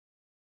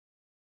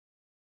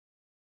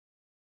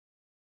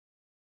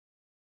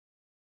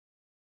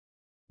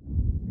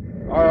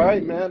All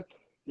right, man.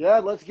 Yeah,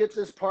 let's get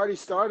this party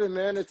started,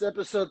 man. It's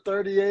episode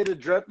 38 of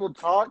Dreadful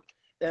Talk,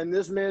 and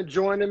this man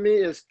joining me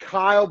is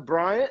Kyle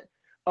Bryant.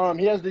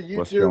 He has the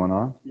What's YouTube, going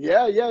on?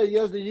 yeah, he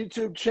has the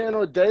YouTube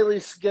channel Daily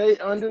Skate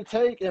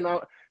Undertake, and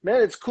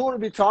man, it's cool to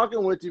be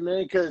talking with you,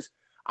 man, because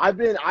I've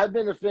been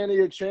a fan of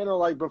your channel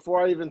like before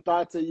I even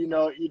thought to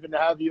even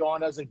have you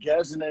on as a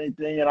guest and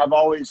anything, and I've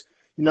always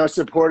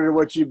supported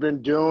what you've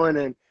been doing,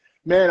 and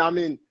man, I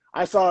mean.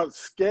 I saw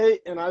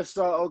Skate and I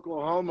saw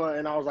Oklahoma,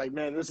 and I was like,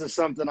 man, this is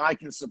something I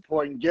can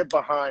support and get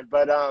behind.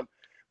 But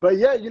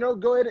yeah,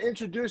 go ahead and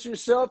introduce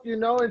yourself.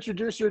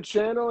 Introduce your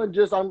channel, and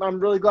just I'm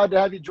really glad to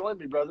have you join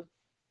me, brother.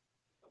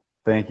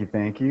 Thank you,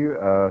 thank you.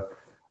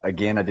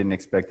 Again, I didn't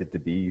expect it to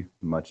be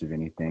much of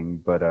anything,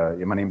 but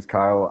yeah, my name's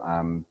Kyle.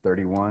 I'm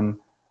 31.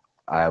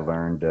 I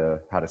learned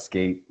how to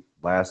skate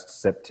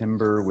last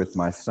September with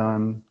my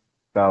son,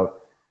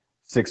 about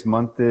 6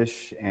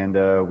 month-ish, and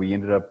we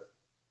ended up,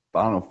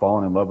 I don't know,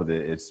 falling in love with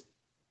it.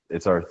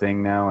 It's our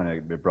thing now, and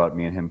it brought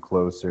me and him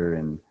closer,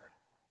 and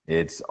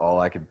it's all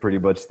I could pretty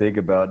much think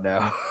about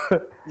now.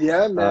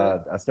 Yeah,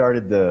 man. I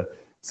started the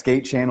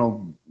skate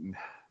channel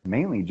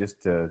mainly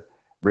just to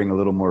bring a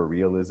little more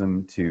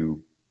realism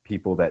to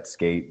people that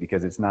skate,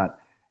 because it's not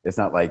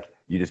like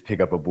you just pick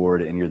up a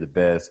board and you're the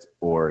best,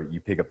 or you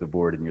pick up the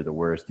board and you're the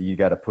worst. You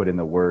got to put in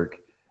the work,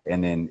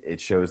 and then it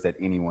shows that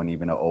anyone,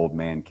 even an old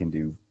man, can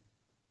do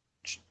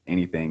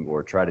anything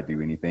or try to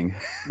do anything.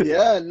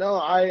 Yeah, no,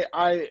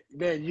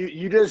 man,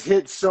 you just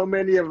hit so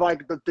many of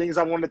like the things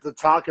I wanted to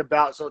talk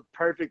about. So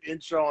perfect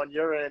intro on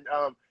your end.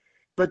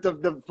 But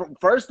the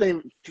first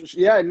thing,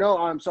 yeah,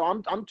 no, so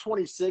I'm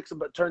 26,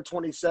 but turned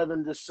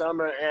 27 this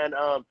summer, and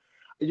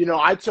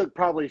I took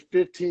probably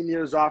 15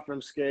 years off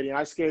from skating.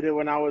 I skated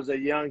when I was a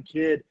young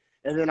kid,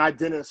 and then I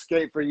didn't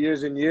skate for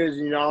years and years.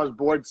 I was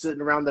bored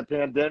sitting around the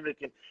pandemic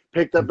and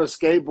picked up a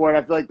skateboard.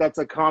 I feel like that's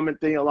a common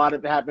thing. A lot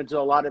of it happened to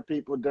a lot of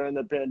people during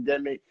the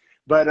pandemic.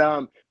 But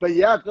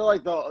yeah, I feel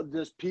like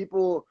just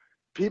people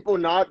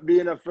not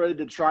being afraid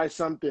to try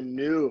something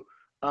new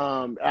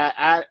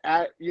at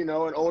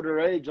an older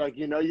age. Like,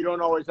 you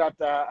don't always have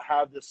to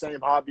have the same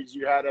hobbies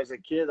you had as a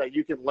kid. Like,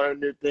 you can learn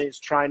new things,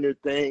 try new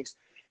things.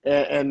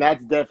 And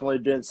that's definitely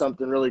been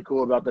something really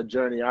cool about the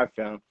journey I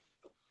found.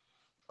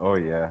 Oh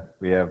yeah,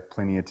 we have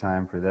plenty of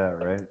time for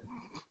that, right?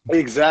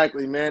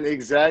 Exactly, man.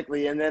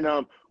 Exactly. And then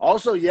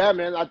also, yeah,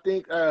 man, I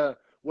think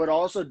what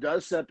also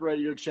does separate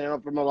your channel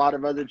from a lot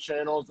of other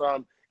channels,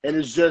 and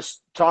it's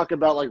just talk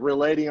about like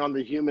relating on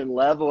the human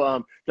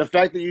level. The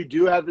fact that you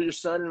do have your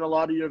son in a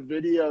lot of your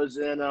videos,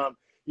 and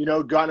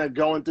kind of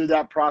going through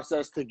that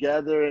process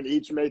together and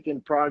each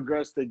making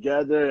progress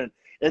together. And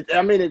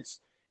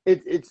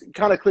it's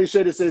kind of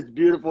cliche to say it's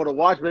beautiful to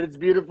watch, but it's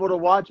beautiful to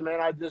watch, man.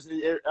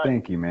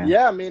 Thank you, man.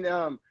 Yeah, I mean,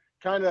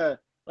 kind of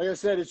like I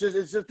said, it's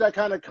just that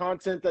kind of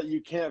content that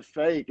you can't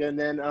fake. And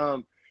then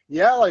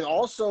yeah, like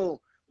also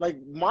like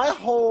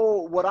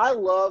what I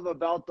love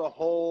about the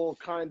whole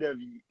kind of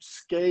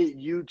skate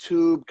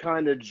YouTube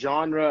kind of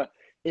genre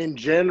in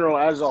general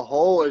as a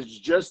whole is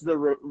just the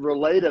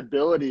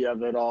relatability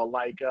of it all.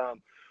 Like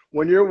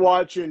when you're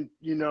watching,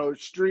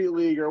 Street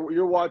League, or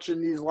you're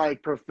watching these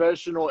like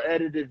professional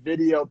edited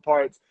video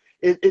parts,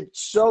 it's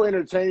so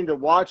entertaining to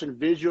watch and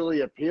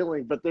visually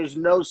appealing, but there's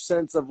no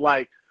sense of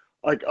like,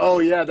 oh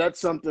yeah, that's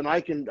something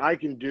I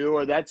can do,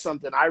 or that's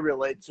something I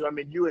relate to. I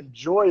mean, you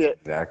enjoy it,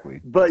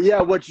 Exactly. but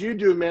yeah, what you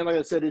do, man, like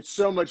I said, it's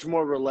so much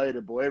more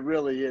relatable. It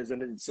really is,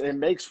 and it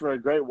makes for a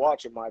great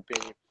watch, in my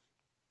opinion.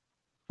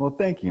 Well,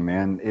 thank you,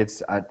 man.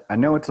 I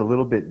know it's a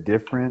little bit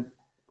different,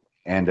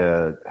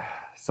 and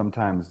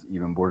sometimes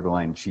even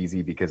borderline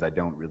cheesy, because I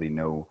don't really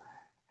know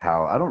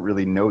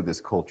this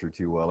culture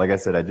too well. Like I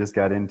said, I just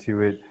got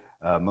into it.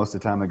 Most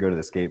of the time I go to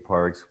the skate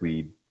parks,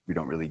 we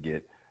don't really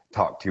get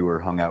talked to or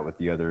hung out with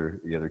the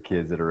other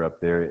kids that are up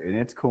there, and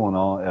it's cool and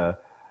all.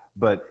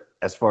 But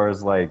as far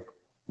as like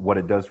what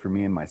it does for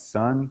me and my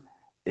son,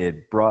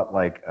 it brought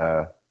like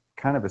a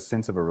kind of a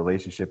sense of a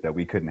relationship that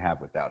we couldn't have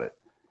without it.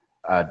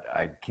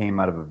 I came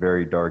out of a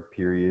very dark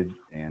period,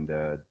 and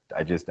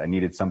I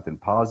needed something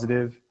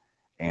positive,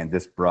 and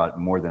this brought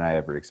more than I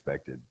ever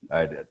expected.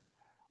 I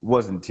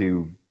wasn't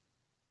too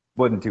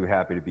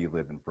happy to be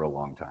living for a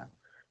long time.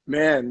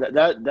 Man,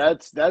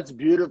 that's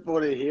beautiful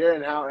to hear,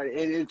 and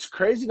it's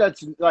crazy.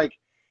 That's like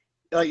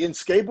in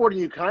skateboarding,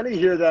 you kind of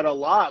hear that a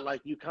lot. Like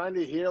you kind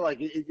of hear like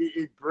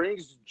it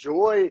brings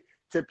joy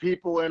to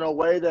people in a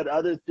way that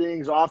other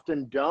things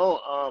often don't.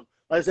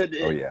 Like I said,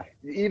 Oh yeah.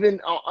 even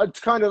it's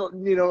kind of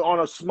on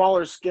a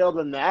smaller scale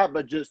than that,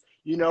 but just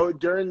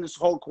during this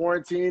whole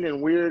quarantine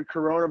and weird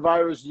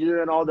coronavirus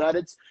year and all that,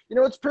 it's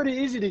pretty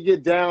easy to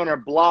get down or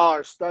blah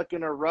or stuck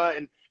in a rut,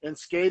 and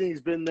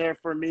skating's been there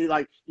for me.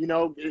 Like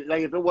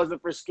like if it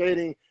wasn't for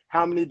skating,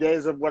 how many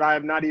days of would I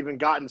have not even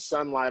gotten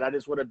sunlight? I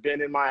just would have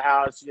been in my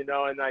house,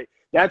 and like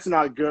that's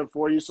not good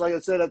for you. So like I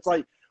said, it's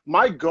like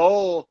my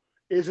goal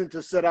isn't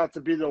to set out to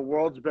be the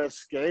world's best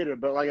skater,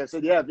 but like I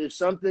said, yeah, if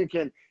something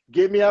can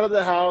get me out of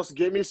the house,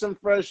 get me some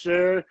fresh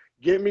air,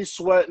 get me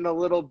sweating a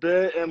little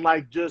bit, and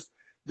like just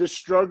the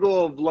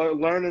struggle of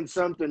learning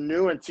something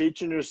new and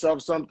teaching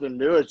yourself something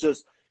new.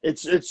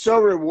 It's so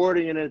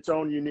rewarding in its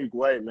own unique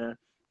way, man.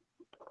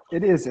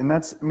 It is, and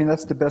that's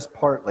the best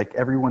part. Like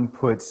everyone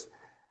puts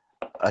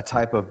a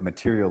type of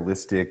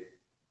materialistic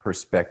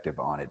perspective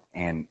on it,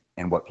 and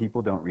what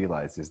people don't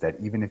realize is that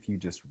even if you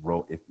just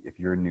roll, if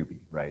you're a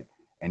newbie, right,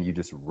 and you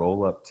just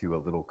roll up to a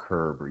little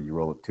curb or you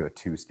roll up to a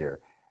two-stair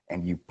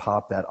and you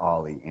pop that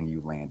ollie and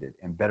you land it,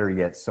 and better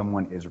yet,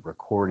 someone is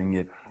recording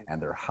it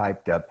and they're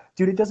hyped up,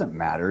 dude. It doesn't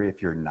matter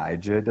if you're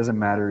Nyjah, it doesn't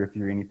matter if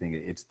you're anything.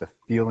 It's the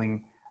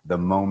feeling, the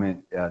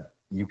moment.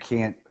 You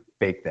can't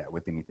fake that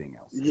with anything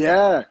else.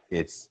 Yeah,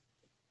 it's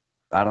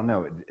I don't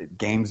know.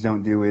 Games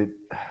don't do it.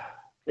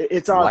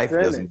 it's Life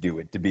authentic. doesn't do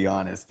it, to be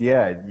honest.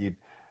 Yeah,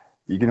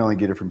 you can only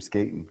get it from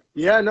skating.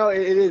 Yeah, no,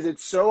 it is.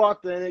 It's so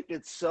authentic.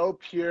 It's so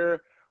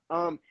pure.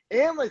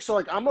 And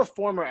like I'm a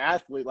former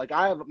athlete. Like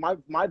I have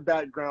my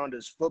background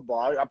is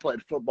football. I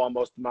played football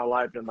most of my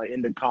life and like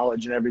into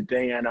college and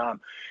everything.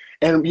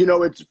 And you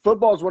know, it's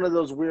football is one of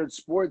those weird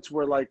sports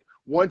where like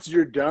once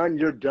you're done,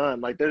 you're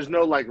done. Like there's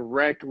no like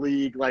rec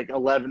league, like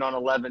 11 on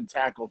 11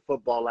 tackle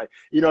football. Like,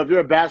 you know, if you're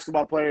a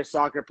basketball player,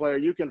 soccer player,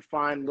 you can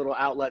find little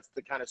outlets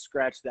to kind of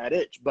scratch that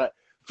itch. But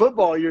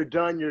football, you're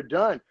done, you're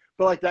done.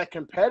 But like that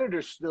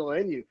competitor's still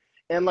in you.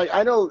 And like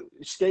I know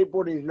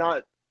skateboarding is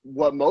not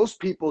what most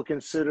people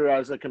consider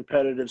as a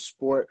competitive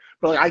sport,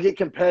 but like I get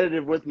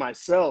competitive with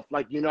myself.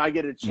 Like, you know, I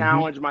get to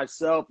challenge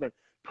myself and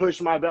push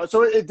my belt.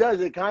 So it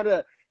does. It kind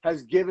of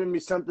has given me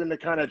something to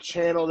kind of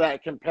channel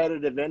that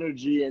competitive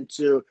energy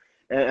into,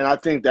 and I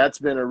think that's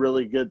been a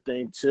really good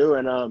thing too.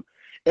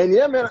 And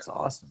yeah, man, That's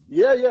awesome.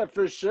 yeah,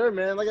 for sure,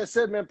 man. Like I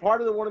said, man,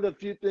 part of one of the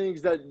few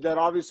things that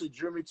obviously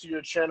drew me to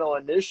your channel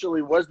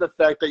initially was the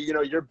fact that, you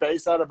know, you're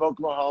based out of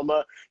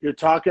Oklahoma. You're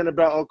talking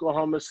about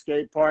Oklahoma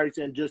skate parks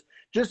and just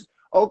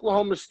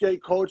Oklahoma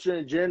skate culture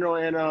in general.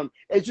 And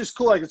it's just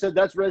cool. Like I said,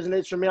 that's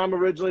resonates for me. I'm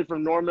originally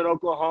from Norman,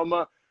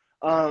 Oklahoma.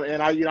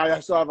 And I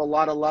still have a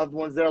lot of loved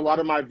ones there. A lot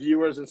of my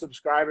viewers and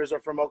subscribers are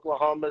from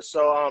Oklahoma.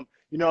 So,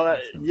 you know,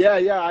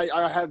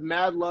 I have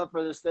mad love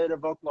for the state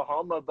of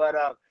Oklahoma. But,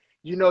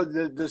 you know,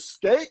 the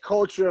skate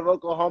culture of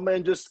Oklahoma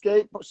and just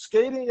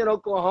skating in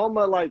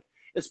Oklahoma, like,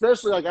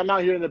 especially like I'm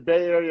out here in the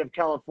Bay Area of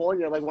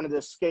California, like one of the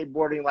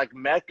skateboarding like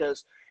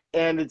meccas.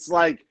 And it's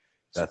like,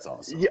 That's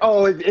awesome.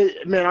 oh,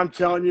 man, I'm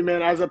telling you,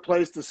 man, as a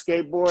place to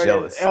skateboard.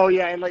 Jealous. Oh,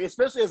 yeah. And like,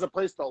 especially as a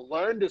place to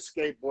learn to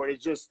skateboard,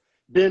 it's just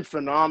been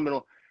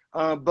phenomenal.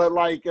 But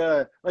like,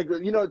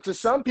 you know, to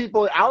some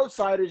people,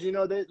 outsiders, you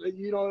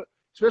know,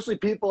 especially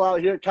people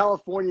out here,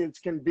 Californians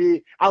can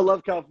be, I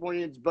love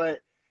Californians, but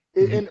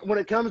and when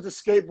it comes to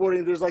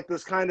skateboarding, there's like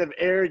this kind of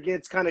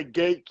arrogance, kind of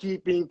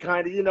gatekeeping,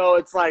 kind of, you know,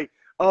 it's like,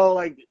 oh,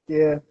 like,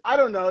 Yeah. I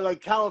don't know,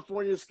 like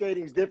California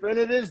skating is different,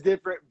 and it is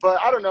different, but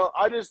I don't know.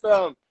 I just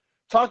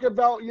talk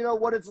about, you know,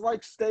 what it's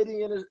like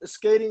skating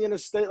in a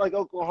state like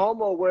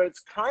Oklahoma, where it's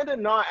kind of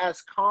not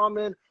as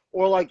common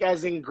or like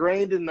as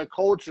ingrained in the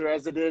culture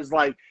as it is,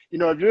 like, you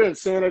know, if you're in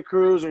Santa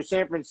Cruz or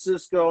San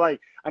Francisco, like,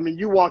 I mean,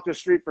 you walk the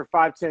street for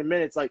 5-10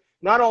 minutes, like,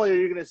 not only are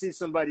you going to see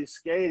somebody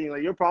skating,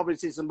 like, you'll probably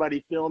see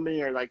somebody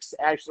filming or like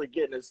actually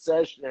getting a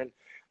session.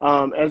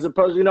 As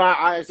opposed, you know,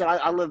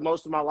 I live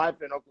most of my life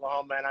in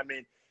Oklahoma, and I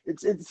mean,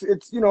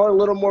 it's you know, a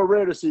little more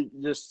rare to see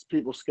just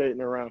people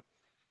skating around.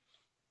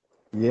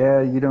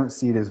 Yeah, you don't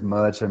see it as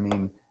much. I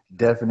mean,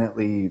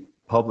 definitely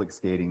public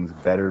skating's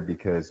better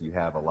because you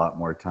have a lot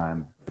more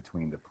time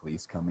between the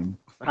police coming.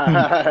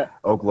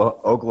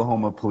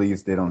 Oklahoma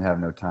police, they don't have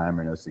no time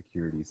or no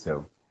security,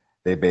 so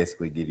they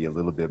basically give you a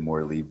little bit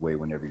more leeway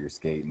whenever you're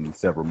skating,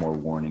 several more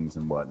warnings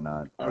and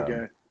whatnot.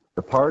 Okay.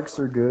 The parks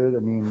are good. I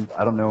mean,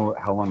 I don't know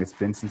how long it's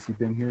been since you've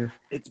been here.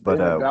 It's been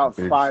about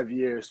 5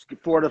 years,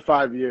 4 to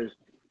 5 years.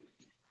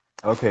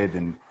 Okay,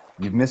 then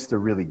you've missed a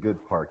really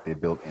good park they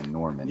built in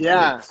Norman.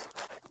 Yeah.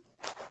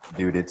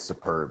 Dude, it's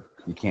superb.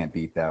 You can't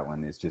beat that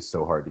one. It's just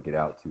so hard to get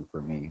out to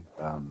for me.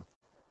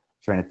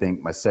 Trying to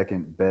think, my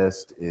second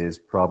best is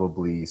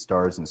probably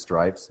Stars and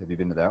Stripes. Have you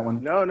been to that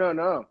one?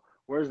 No.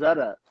 Where's that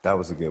at? That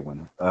was a good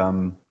one.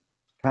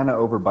 Kind of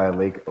over by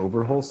Lake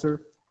Overholser.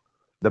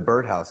 The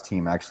Birdhouse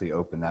team actually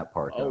opened that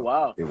park. Oh,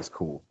 wow. It was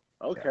cool.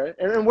 Okay.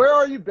 Yeah. And where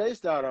are you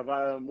based out of?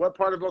 What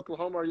part of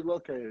Oklahoma are you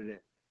located in?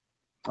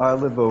 I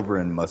live over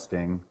in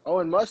Mustang. Oh,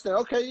 in Mustang.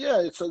 Okay,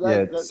 yeah.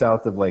 So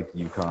South of like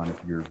Yukon,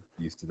 if you're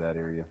used to that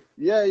area.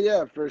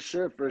 Yeah, for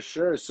sure.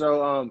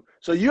 So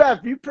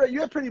you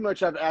pretty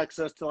much have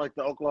access to like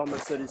the Oklahoma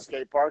City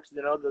skate parks.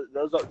 You know,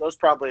 those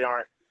probably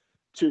aren't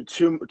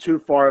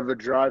too far of a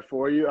drive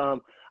for you.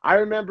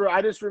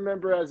 I just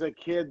remember as a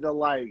kid the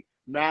like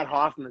Matt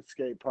Hoffman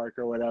skate park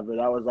or whatever.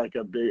 That was like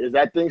is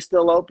that thing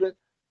still open?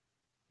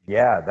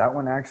 Yeah, that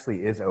one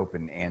actually is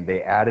open, and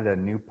they added a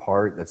new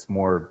part that's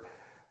more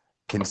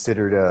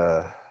considered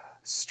a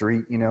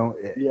street, you know.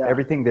 Yeah.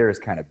 Everything there is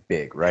kind of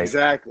big, right?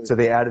 Exactly. So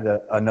they added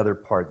another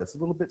part that's a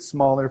little bit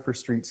smaller for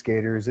street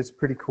skaters. It's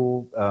pretty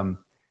cool.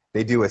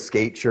 They do a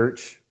skate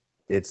church.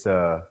 It's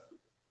I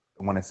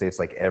want to say it's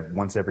like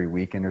once every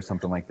weekend or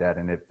something like that,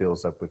 and it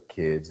fills up with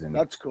kids, and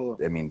that's cool.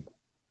 I mean,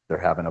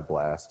 they're having a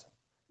blast.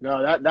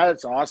 No,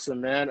 that's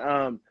awesome,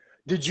 man.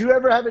 Did you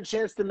ever have a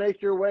chance to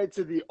make your way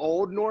to the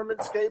old Norman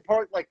skate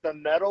park, like the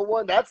metal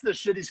one? That's the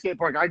shitty skate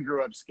park I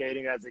grew up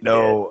skating as a kid.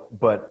 No,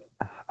 but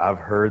I've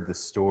heard the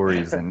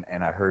stories and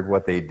I heard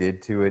what they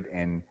did to it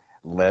and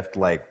left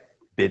like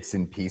bits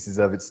and pieces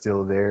of it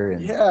still there.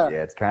 And Yeah.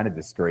 yeah, it's kind of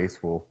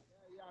disgraceful.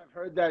 Yeah, I've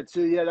heard that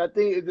too. Yeah, that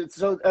thing.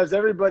 So, as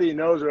everybody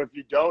knows, or if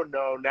you don't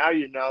know, now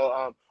you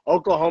know.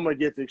 Oklahoma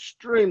gets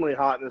extremely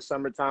hot in the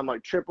summertime,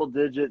 like triple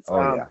digits.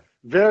 Oh yeah.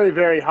 Very,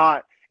 very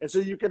hot. And so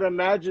you can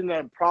imagine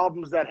the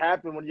problems that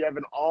happen when you have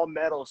an all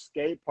metal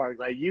skate park.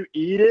 Like you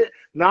eat it,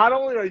 not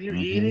only are you Hmm.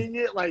 eating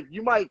it, like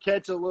you might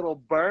catch a little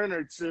burn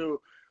or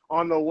two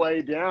on the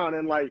way down.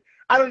 And like,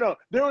 I don't know,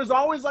 there was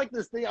always like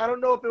this thing. I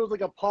don't know if it was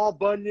like a Paul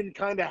Bunyan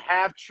kind of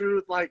half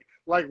truth, like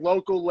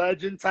local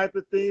legend type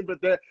of thing, but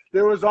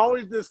there was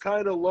always this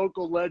kind of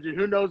local legend.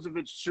 Who knows if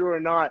it's true or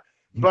not?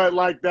 But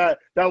like that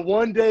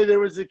one day there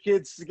was a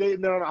kid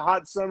skating there on a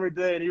hot summer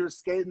day, and he was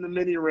skating the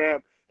mini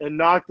ramp and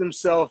knocked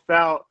himself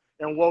out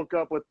and woke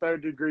up with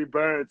third-degree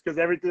burns because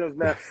everything was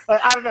mad.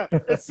 Like, I don't know.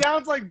 It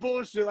sounds like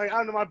bullshit. Like I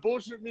don't know. My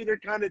bullshit meter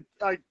kind of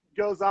like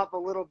goes off a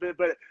little bit,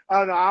 but I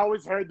don't know. I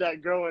always heard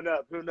that growing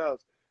up. Who knows?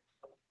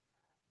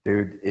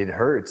 Dude, it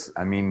hurts.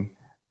 I mean,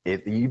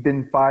 you've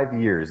been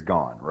 5 years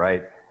gone,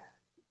 right?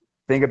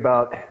 Think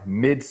about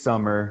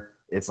midsummer.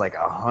 It's like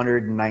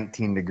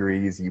 119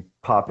 degrees. You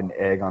pop an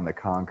egg on the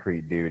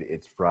concrete, dude.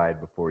 It's fried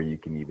before you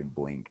can even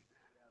blink.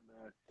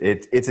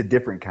 It's a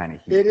different kind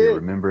of heat It here. is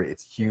Remember,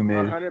 it's a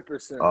humid. hundred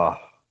percent. Oh,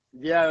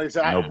 Yeah, like,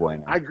 so no I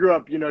bueno. grew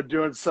up,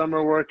 doing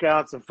summer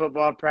workouts and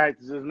football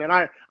practices. Man,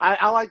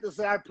 I like to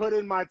say I put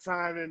in my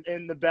time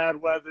in the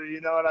bad weather. You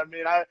know what I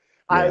mean? I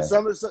Yeah.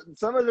 some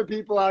of the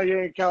people out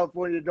here in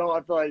California don't,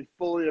 I feel like,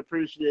 fully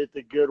appreciate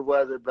the good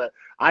weather, but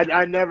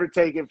I never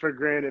take it for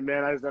granted,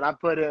 man. I said I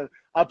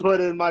put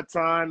in my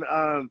time.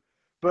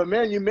 But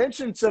man, you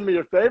mentioned some of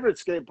your favorite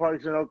skate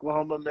parks in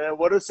Oklahoma, man.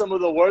 What are some of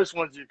the worst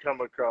ones you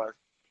come across?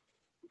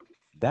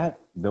 That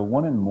the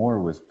one in Moore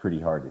was pretty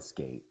hard to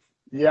skate.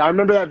 Yeah, I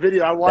remember that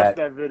video. I watched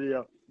That that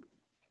video.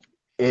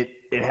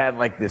 it had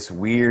like this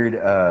weird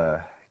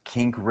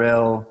kink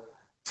rail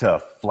to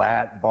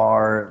flat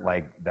bar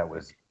like that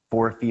was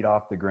 4 feet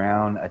off the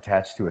ground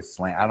attached to a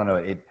slant. I don't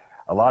know.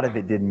 A lot of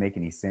it didn't make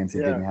any sense. It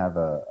Yeah. didn't have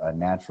a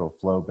natural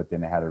flow, but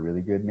then it had a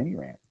really good mini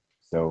ramp.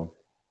 So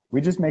we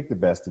just make the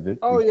best of it.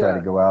 Oh We try to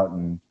yeah. go out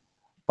and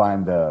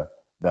find the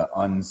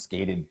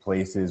unskated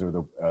places or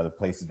the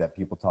places that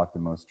people talk the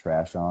most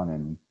trash on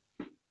and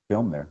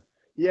film there.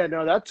 Yeah,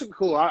 no, that's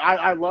cool.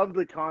 I love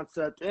the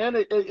concept, and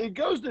it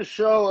goes to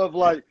show of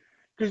like,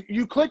 because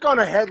you click on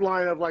a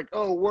headline of like,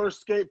 oh, worst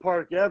skate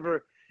park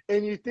ever,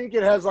 and you think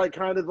it has like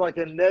kind of like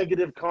a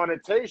negative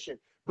connotation,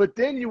 but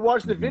then you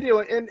watch the Hmm. video,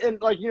 and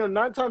like,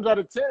 9 times out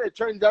of 10 it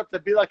turns out to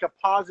be like a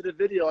positive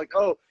video, like,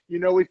 oh,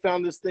 we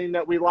found this thing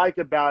that we like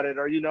about it,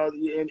 or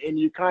and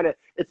you kind of,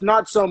 it's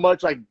not so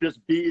much like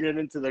just beating it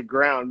into the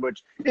ground,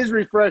 which is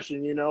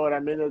refreshing. You know what I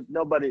mean? There's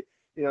nobody,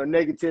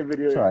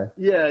 negativity. Try.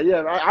 Yeah,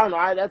 yeah. I don't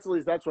know. That's at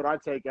least that's what I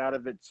take out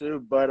of it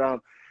too. But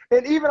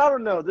and even I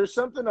don't know. There's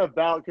something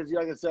about, because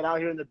like I said, out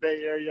here in the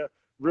Bay Area,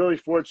 really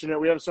fortunate.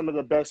 We have some of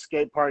the best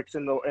skate parks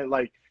in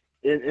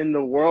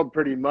the world,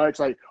 pretty much.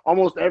 Like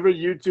almost every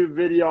YouTube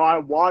video I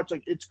watch,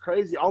 like it's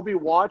crazy. I'll be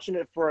watching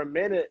it for a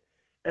minute,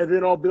 and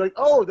then I'll be like,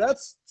 oh,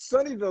 that's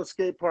Sunnyvale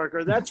Skate Park,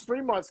 or that's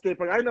Fremont Skate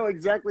Park. I know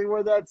exactly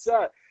where that's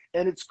at,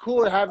 and it's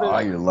cool having. Oh,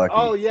 you're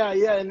Oh lucky. yeah,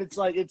 yeah, and it's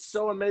like it's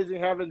so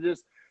amazing having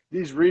just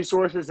these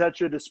resources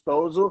at your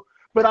disposal.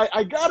 But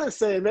I gotta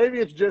say, maybe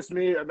it's just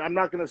me. I'm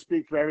not gonna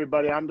speak for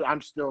everybody.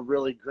 I'm still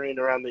really green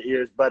around the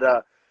ears. But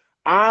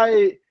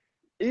I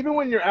even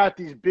when you're at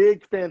these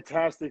big,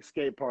 fantastic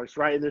skate parks,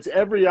 right, and there's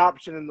every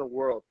option in the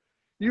world,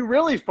 you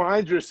really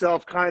find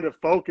yourself kind of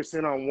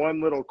focusing on one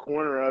little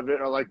corner of it,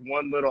 or like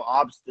one little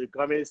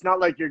obstacle. I mean, it's not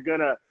like you're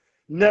gonna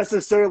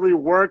necessarily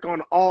work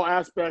on all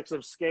aspects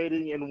of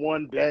skating in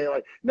one day.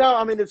 Like, no,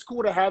 I mean, it's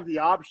cool to have the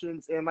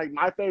options. And like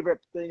my favorite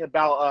thing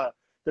about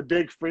the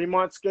big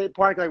Fremont skate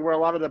park, like where a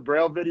lot of the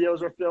Braille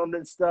videos are filmed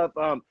and stuff.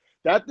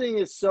 That thing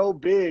is so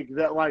big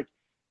that like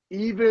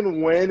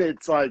even when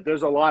it's like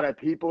there's a lot of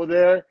people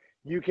there,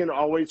 you can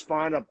always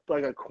find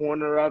a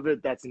corner of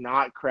it that's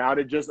not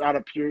crowded just out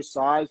of pure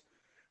size.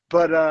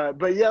 But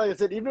yeah, like I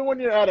said, even when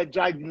you're at a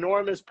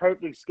ginormous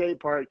perfect skate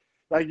park,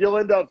 like you'll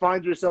end up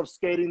find yourself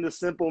skating the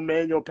simple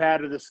manual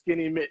pad or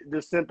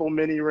the simple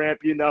mini ramp,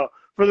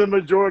 for the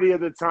majority of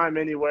the time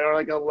anyway, or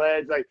like a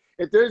ledge. Like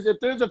if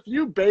there's a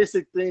few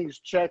basic things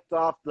checked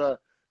off the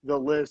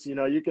list,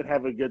 you can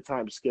have a good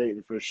time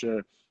skating for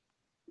sure.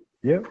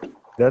 Yep.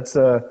 That's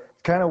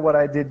kind of what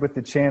I did with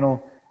the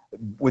channel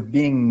with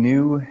being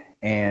new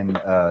and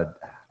I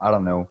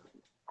don't know,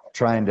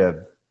 trying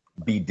to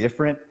be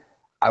different.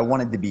 I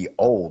wanted to be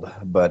old,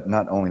 but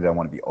not only did I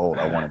want to be old,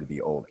 I wanted to be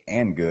old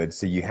and good.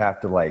 So you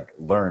have to like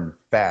learn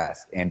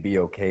fast and be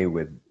okay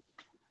with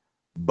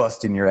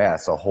busting your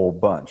ass a whole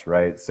bunch,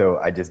 right? So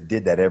I just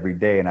did that every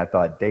day, and I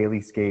thought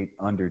daily skate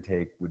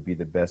undertake would be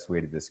the best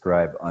way to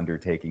describe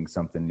undertaking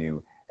something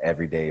new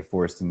every day,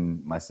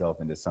 forcing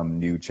myself into some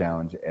new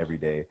challenge every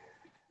day.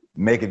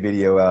 make a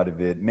video out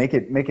of it, make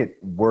it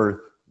worth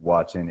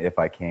watching if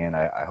I can.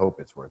 I hope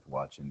it's worth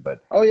watching,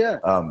 but Oh yeah.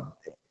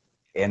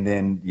 And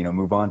then,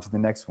 move on to the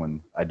next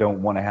one. I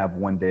don't want to have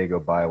one day go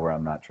by where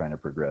I'm not trying to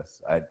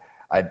progress.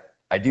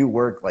 I do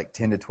work like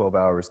 10 to 12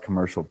 hours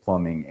commercial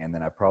plumbing, and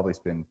then I probably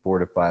spend 4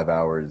 to 5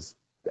 hours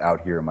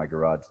out here in my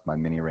garage, my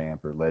mini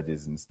ramp or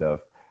ledges and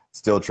stuff,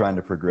 still trying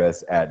to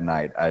progress at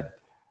night.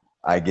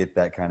 I get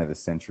that kind of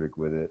eccentric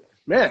with it.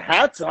 Man,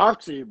 hats off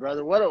to you,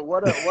 brother. What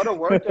a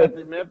work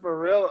ethic, man, for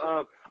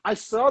real. I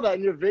saw that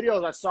in your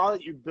videos. I saw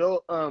that you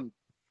built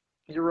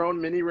your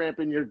own mini ramp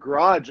in your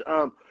garage.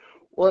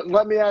 Well,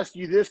 let me ask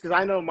you this because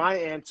I know my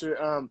answer.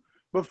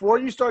 Before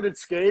you started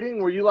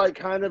skating, were you like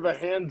kind of a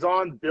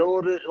hands-on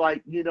build it,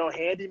 like,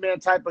 handyman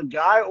type of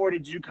guy, or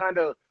did you kind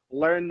of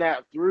learn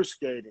that through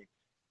skating?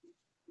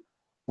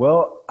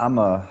 Well, I'm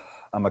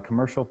a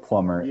commercial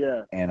plumber,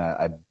 Yeah. and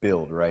I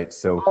build, right?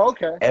 So Oh,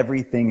 okay.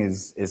 everything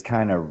is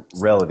kind of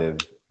relative.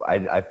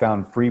 I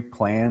found free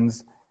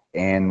plans,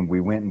 and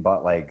we went and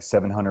bought like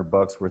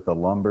 $700 worth of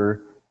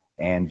lumber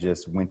and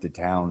just went to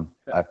town.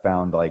 I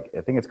found I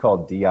think it's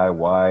called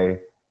DIY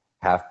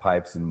half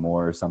pipes and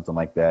more or something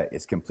like that.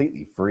 It's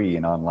completely free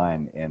and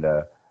online, and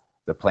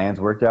the plans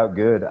worked out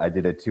good. I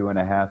did a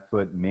 2.5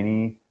 foot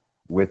mini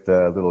with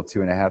a little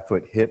 2.5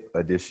 foot hip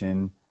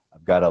addition.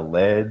 I've got a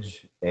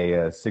ledge,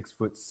 a 6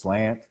 foot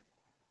slant.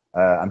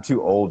 I'm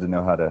too old to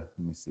know how to, let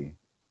me see.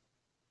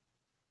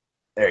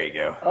 There you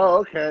go. Oh,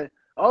 okay.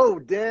 Oh,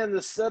 damn,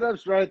 the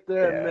setup's right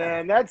there, Yeah.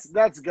 man.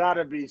 That's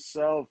gotta be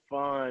so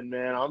fun,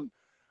 man.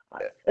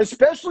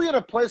 Especially in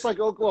a place like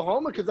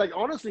Oklahoma, because like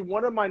honestly,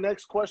 one of my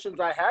next questions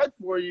I had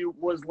for you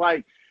was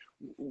like,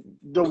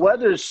 the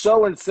weather is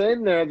so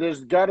insane there.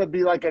 There's got to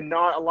be like a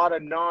lot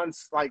of non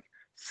like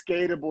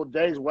skatable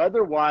days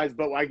weather wise.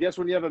 But I guess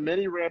when you have a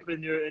mini ramp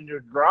in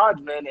your garage,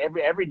 man,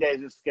 every day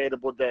is a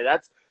skatable day.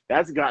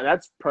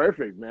 That's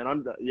perfect,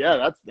 man.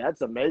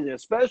 That's amazing.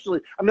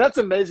 Especially, I mean, that's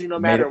amazing no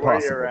Made matter it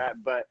where you're possible.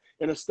 at. But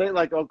in a state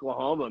like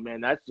Oklahoma,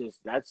 man,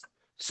 that's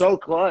so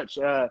clutch.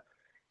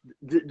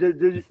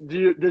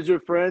 Does your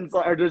friends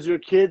or does your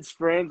kids'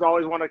 friends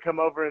always want to come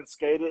over and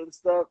skate it and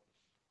stuff?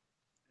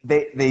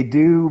 They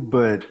do,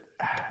 but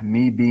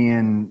me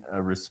being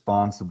a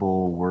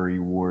responsible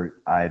worrywart,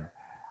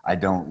 I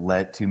don't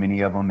let too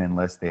many of them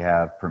unless they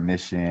have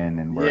permission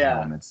and wear Yeah.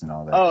 helmets and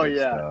all that Oh good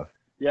yeah. stuff.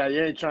 Yeah.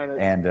 You ain't trying to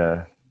And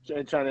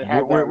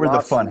have that we're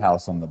the fun lawsuit.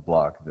 house on the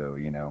block, though.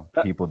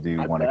 People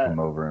do I want to bet. come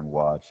over and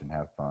watch and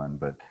have fun,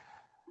 but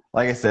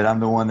like I said, I'm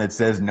the one that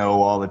says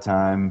no all the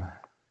time.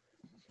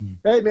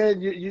 Hey man,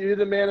 you're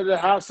the man of the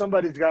house.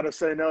 Somebody's got to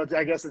say no.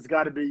 I guess it's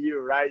got to be you,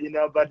 right?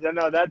 But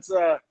no, that's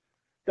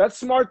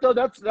smart though.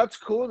 That's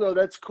cool though.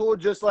 That's cool.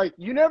 Just like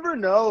you never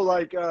know,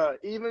 like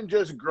even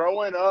just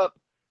growing up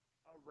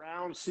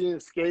around seeing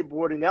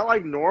skateboarding, that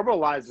like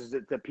normalizes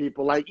it to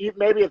people. Like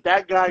maybe if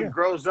that guy Yeah.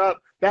 grows up,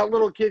 that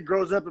little kid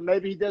grows up, and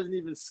maybe he doesn't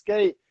even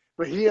skate,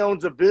 but he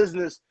owns a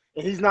business,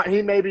 and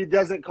he maybe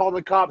doesn't call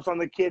the cops on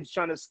the kids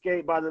trying to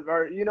skate by the,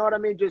 or you know what I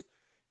mean? Just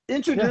Yeah.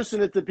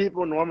 introducing it to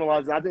people and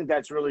normalizing. I think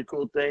that's a really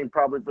cool thing,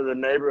 probably for the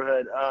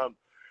neighborhood.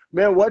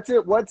 Man, what's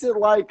it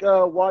like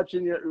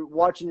watching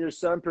your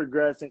son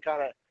progress and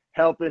kind of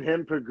helping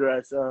him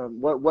progress?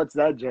 What's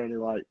that journey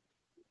like?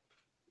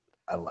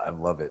 I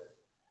love it.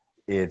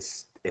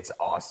 It's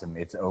awesome.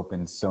 It's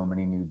opened so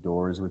many new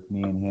doors with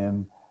me and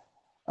him.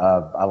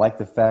 I like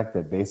the fact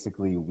that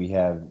basically we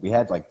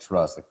had like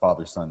trust, like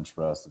father son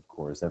trust. Of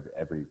course,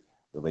 every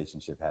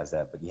relationship has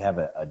that, but you have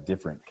a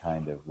different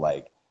kind of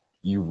like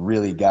you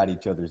really got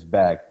each other's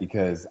back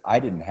because I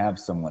didn't have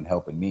someone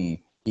helping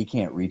me. He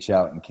can't reach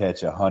out and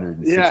catch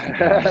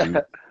 160-pound Yeah.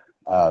 dude.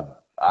 Uh,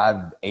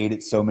 I've ate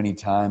it so many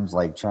times,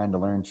 like trying to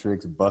learn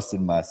tricks,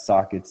 busting my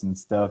sockets and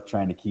stuff,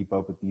 trying to keep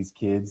up with these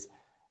kids.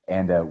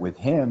 And with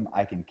him,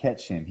 I can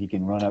catch him. He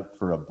can run up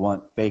for a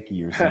blunt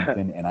fakie or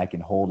something, and I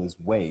can hold his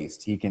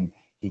waist. He can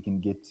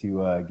get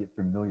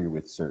familiar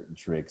with certain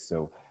tricks.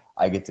 So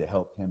I get to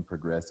help him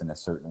progress in a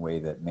certain way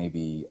that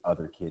maybe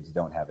other kids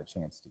don't have a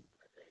chance to.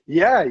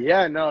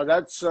 Yeah, no,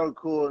 that's so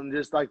cool. And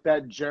just like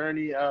that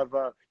journey of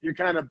you're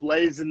kind of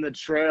blazing the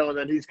trail and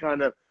then he's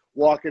kind of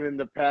walking in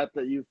the path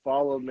that you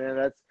follow,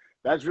 man.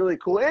 That's really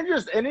cool. And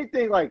just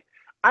anything like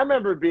I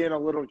remember being a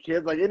little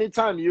kid, like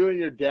anytime you and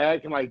your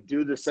dad can like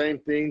do the same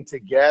thing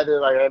together,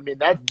 like I mean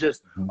that's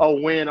just Mhm.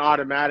 a win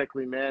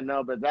automatically, man.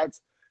 No, but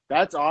that's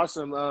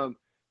awesome.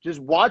 Just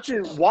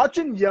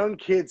watching young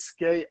kids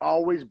skate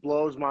always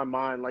blows my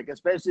mind. Like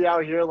especially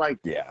out here, like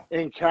Yeah.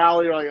 in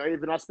Cali, or like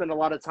even I spend a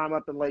lot of time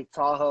up in Lake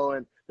Tahoe,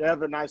 and they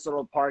have a nice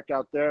little park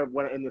out there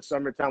when in the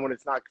summertime when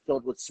it's not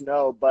filled with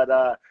snow.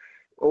 But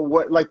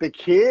what like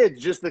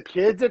just the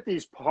kids at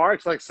these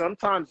parks, like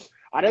sometimes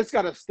I just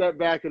gotta step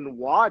back and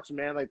watch,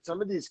 man. Like some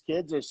of these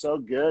kids are so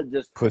good.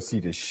 Just Puts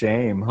you to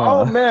shame,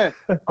 oh huh? man,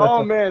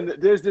 oh man.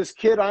 There's this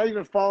kid. I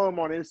even follow him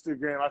on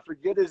Instagram. I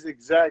forget his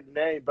exact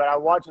name, but I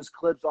watch his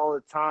clips all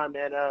the time.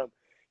 And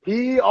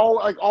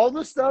all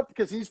the stuff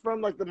because he's from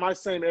like my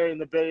same area in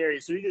the Bay Area.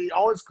 So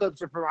all his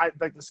clips are from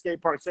like the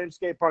skate park, same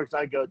skate parks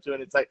I go to,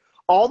 and it's like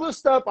all the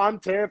stuff I'm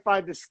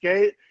terrified to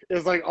skate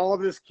is like all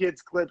this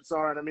kid's clips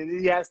are. And I mean,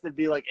 he has to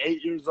be like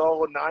 8 years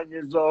old, 9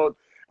 years old.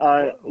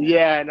 Whoa.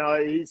 Yeah,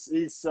 no,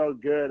 he's so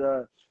good.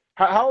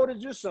 How old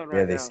is your son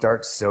Yeah, right they now?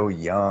 start so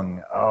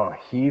young. Oh,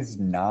 he's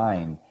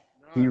 9.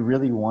 He 9.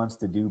 really wants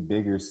to do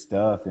bigger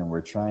stuff, and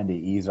we're trying to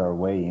ease our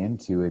way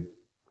into it.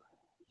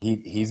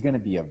 He's gonna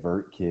be a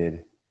vert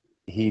kid.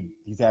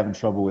 He's having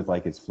trouble with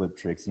like his flip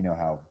tricks. You know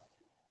how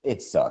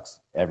it sucks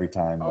every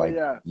time. Oh Like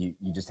yeah. you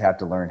just have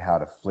to learn how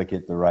to flick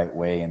it the right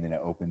way, and then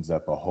it opens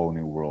up a whole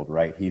new world,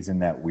 right? He's in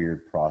that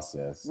weird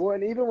process. Well,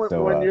 and even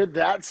So when you're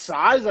that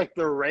size, like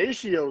the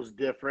ratio's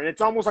different.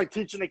 It's almost like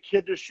teaching a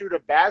kid to shoot a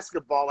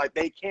basketball. Like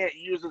they can't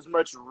use as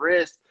much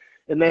wrist,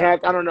 and they have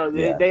I don't know.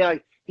 yeah, They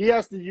like he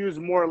has to use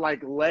more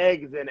like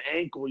leg than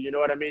ankle. You know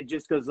what I mean?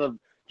 Just because of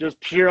just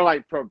pure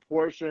like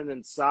proportion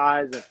and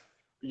size and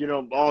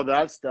all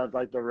that stuff.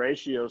 Like the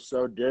ratio's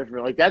so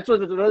different. Like that's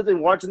what another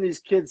thing. Watching these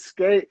kids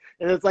skate,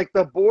 and it's like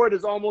the board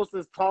is almost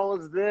as tall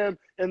as them,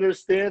 and their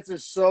stance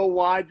is so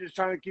wide, just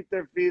trying to keep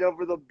their feet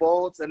over the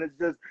bolts, and it's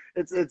just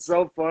it's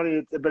so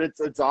funny.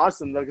 It's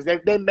awesome though because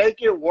they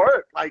make it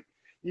work. Like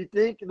you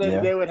think that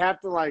yeah. they would have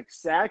to like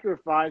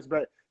sacrifice,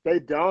 but they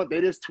don't.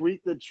 They just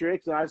tweak the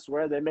tricks, and I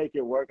swear they make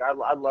it work.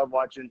 I love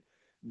watching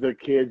the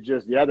kids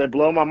just they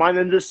blow my mind,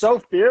 and they're so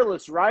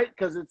fearless, right?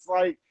 Because it's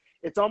like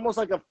it's almost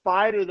like a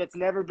fighter that's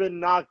never been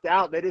knocked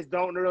out. They just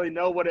don't really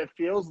know what it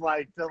feels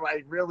like to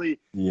like really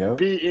Yep.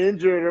 be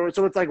injured, or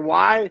so it's like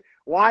why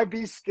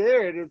be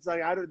scared? It's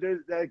like I don't.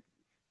 There's like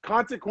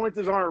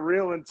consequences aren't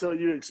real until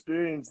you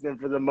experience them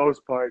for the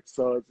most part.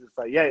 So it's just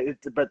like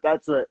but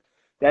that's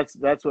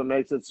what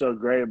makes it so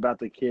great about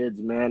the kids,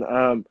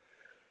 man.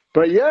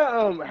 But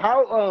yeah,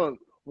 how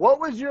what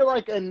was your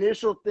like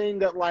initial thing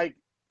that like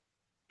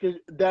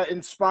that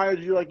inspired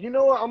you? Like, you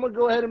know what, I'm gonna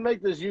go ahead and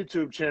make this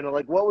YouTube channel.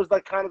 Like, what was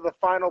like kind of the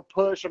final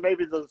push, or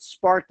maybe the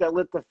spark that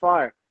lit the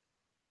fire?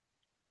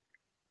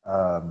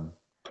 Um,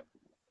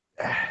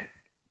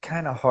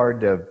 kind of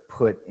hard to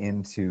put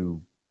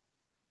into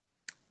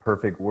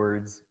perfect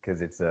words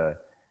because it's a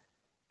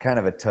kind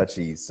of a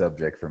touchy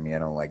subject for me. I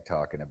don't like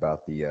talking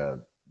about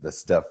the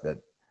stuff that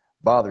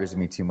bothers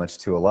me too much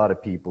to a lot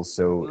of people.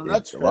 So No,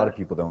 that's a lot of fair.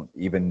 people don't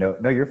even know.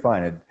 No, you're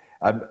fine.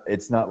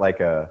 It's not like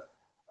a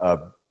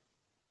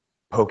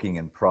poking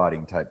and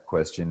prodding type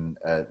question.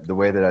 The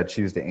way that I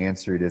choose to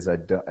answer it is I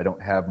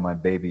don't have my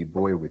baby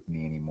boy with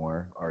me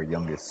anymore, our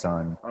youngest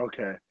son,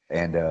 Okay.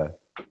 and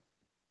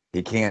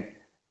he can't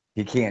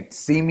he can't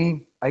see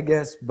me, I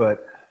guess,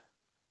 but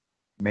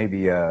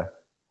maybe if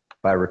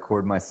I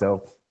record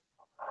myself,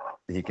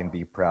 he can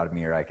be proud of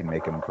me, or I can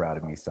make him proud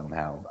of me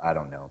somehow. I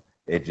don't know.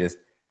 It just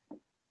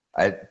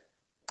I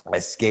I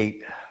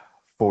skate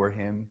for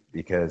him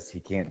because he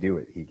can't do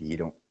it.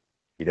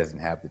 He doesn't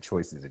have the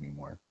choices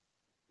anymore.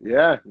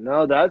 Yeah,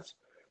 no,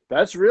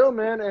 that's real,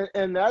 man,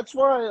 and that's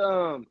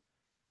why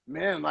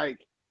man, like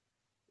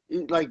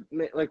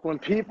when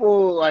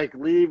people like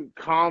leave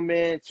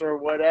comments or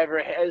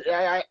whatever,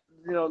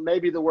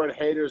 maybe the word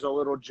hater is a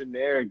little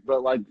generic,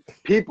 but like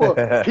people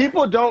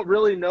don't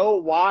really know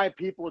why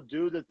people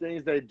do the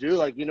things they do.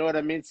 Like, you know what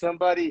I mean?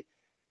 Somebody,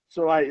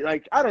 so I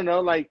don't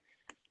know, like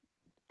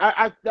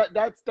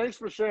that's thanks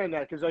for sharing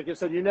that, because like I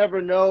said, you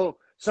never know,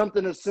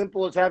 something as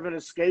simple as having a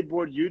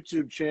skateboard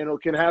YouTube channel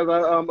can have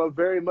a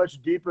very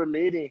much deeper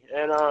meaning.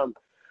 And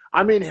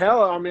I mean,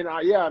 hell, I mean,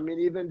 yeah, I mean,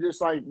 even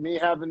just like me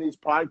having these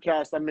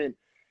podcasts, I mean,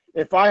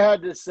 if I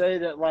had to say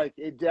that like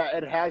it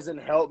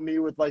hasn't helped me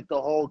with like the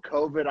whole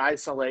COVID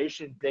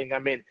isolation thing, I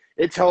mean,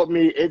 it's helped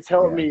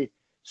Yeah. me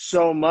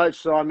so much.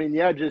 So I mean,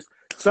 yeah, just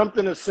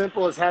something as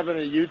simple as having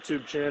a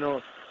YouTube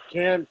channel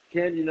can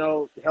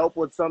help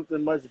with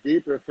something much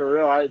deeper, for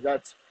real.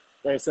 That's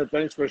like I said,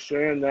 thanks for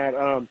sharing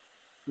that.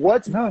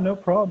 What's No, no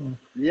problem.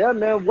 Yeah,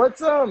 man,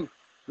 what's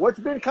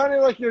been kind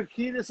of like your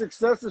key to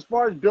success as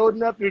far as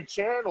building up your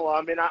channel?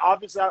 I mean, I'll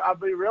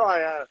be real,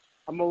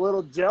 I'm a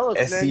little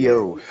jealous, man.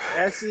 You SEO.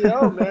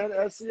 SEO, man,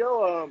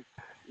 SEO.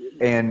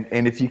 And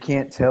if you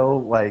can't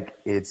tell, like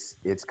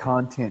it's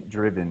content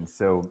driven.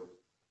 So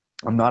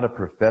I'm not a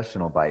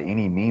professional by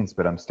any means,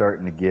 but I'm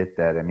starting to get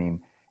that. I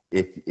mean,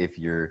 if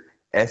your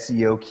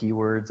SEO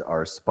keywords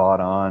are spot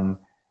on,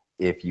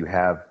 if you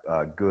have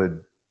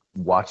good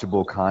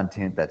watchable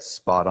content that's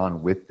spot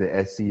on with the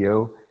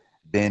SEO,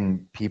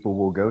 then people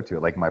will go to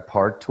it. Like my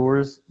park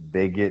tours,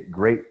 they get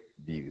great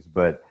views,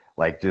 but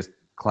like just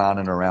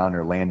clowning around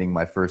or landing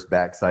my first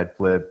backside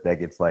flip, that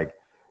gets like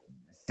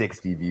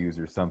 60 views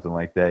or something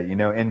like that,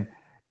 and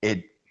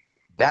it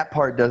that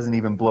part doesn't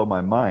even blow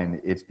my mind.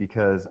 It's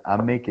because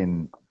I'm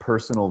making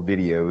personal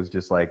videos,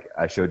 just like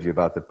I showed you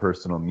about the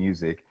personal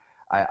music.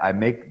 I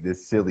make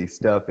this silly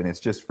stuff and it's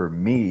just for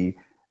me.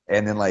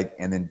 And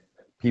then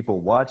people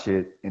watch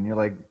it and you're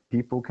like,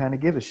 people kind of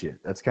give a shit.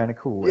 That's kind of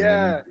cool. And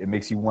then Yeah, it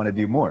makes you want to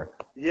do more.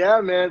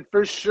 yeah, man,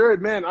 for sure,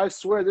 man. I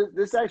swear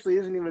this actually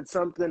isn't even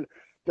something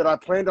that I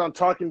planned on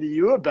talking to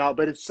you about,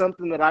 but it's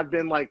something that I've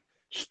been like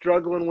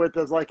struggling with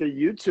as like a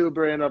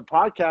YouTuber and a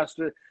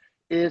podcaster.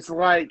 Is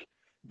like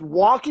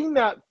walking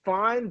that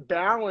fine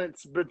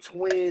balance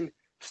between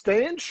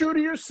staying true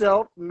to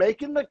yourself,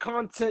 making the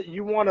content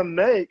you want to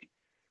make,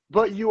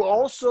 but you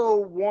also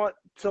want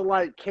to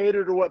like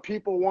cater to what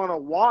people want to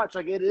watch.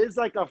 Like it is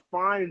like a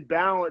fine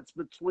balance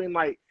between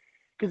like,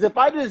 because if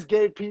I just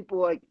gave people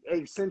like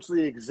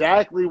essentially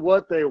exactly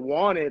what they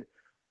wanted,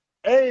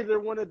 there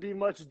wouldn't be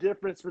much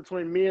difference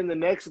between me and the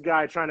next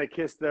guy trying to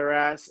kiss their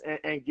ass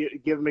and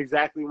give them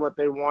exactly what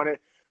they wanted.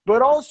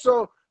 But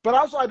also,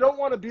 I don't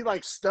want to be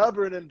like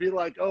stubborn and be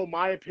like, oh,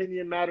 my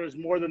opinion matters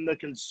more than the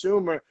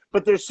consumer.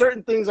 But there's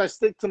certain things I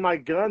stick to my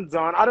guns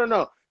on. I don't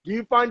know. Do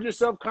you find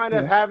yourself kind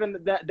of Yeah. having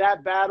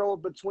that battle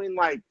between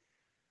like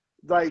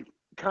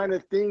kind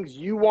of things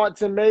you want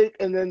to make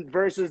and then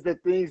versus the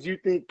things you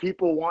think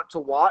people want to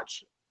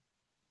watch?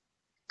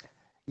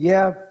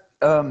 Yeah,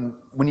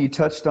 when you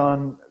touched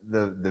on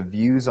the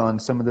views on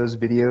some of those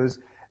videos,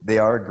 they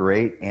are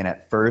great. And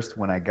at first,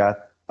 when I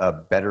got a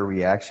better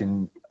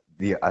reaction,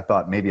 I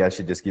thought maybe I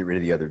should just get rid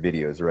of the other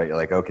videos, right?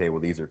 Like, okay, well,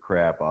 these are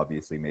crap.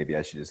 Obviously, maybe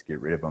I should just get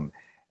rid of them.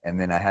 And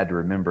then I had to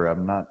remember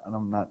I'm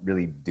not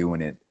really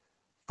doing it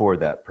for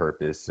that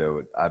purpose.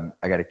 So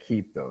I got to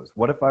keep those.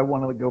 What if I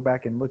want to go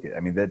back and look at?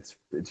 I mean,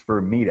 it's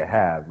for me to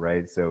have,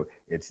 right? So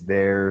it's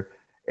there,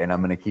 and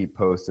I'm gonna keep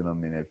posting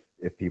them. And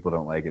if people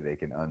don't like it, they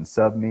can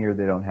unsub me or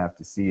they don't have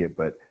to see it.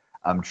 But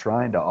I'm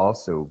trying to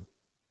also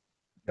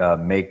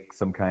make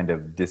some kind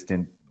of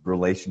distant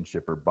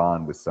relationship or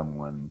bond with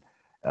someone.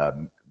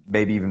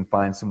 Maybe even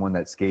find someone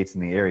that skates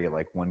in the area.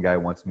 Like one guy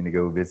wants me to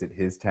go visit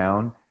his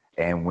town,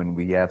 and when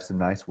we have some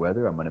nice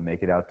weather, I'm going to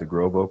make it out to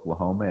Grove,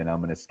 Oklahoma, and I'm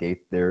going to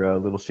skate their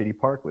little shitty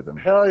park with him.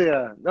 Hell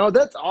yeah. No,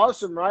 that's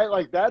awesome, right?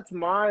 Like that's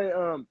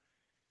my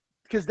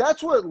because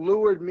that's what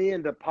lured me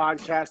into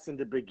podcasting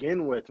to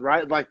begin with,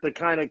 right? Like the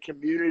kind of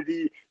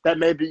community that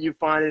maybe you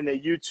find in a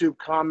YouTube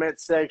comment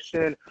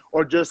section,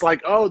 or just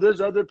like, oh,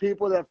 there's other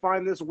people that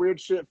find this weird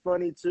shit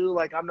funny too.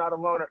 Like I'm not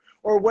alone,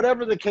 or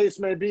whatever the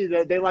case may be,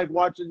 that they like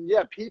watching.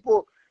 Yeah,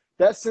 people,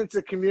 that sense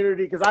of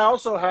community. Because I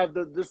also have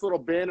this little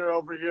banner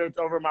over here. It's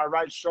over my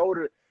right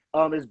shoulder.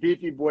 Is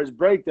Beefy Boys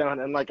Breakdown,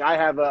 and like I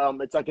have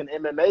it's like an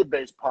MMA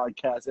based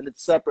podcast, and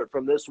it's separate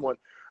from this one.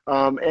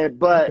 And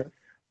but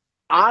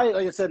Okay.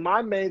 like I said,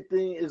 my main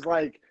thing is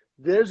like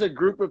there's a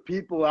group of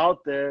people out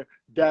there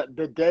that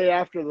the day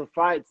after the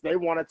fights, they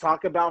want to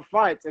talk about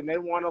fights and they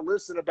want to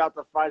listen about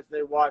the fights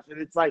they watch.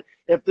 And it's like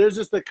if there's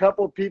just a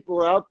couple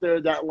people out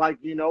there that like,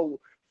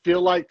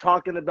 feel like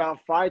talking about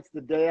fights the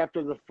day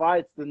after the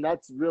fights, then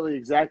that's really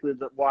exactly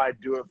why I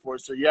do it for.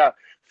 So yeah,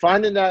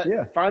 finding that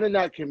Yeah. finding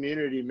that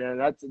community, man,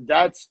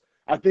 that's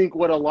I think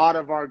what a lot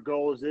of our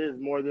goals is,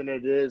 more than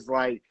it is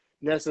like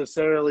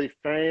necessarily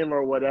fame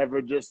or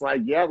whatever. Just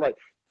like, yeah, like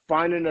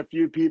finding a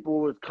few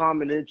people with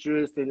common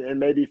interest and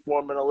maybe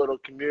forming a little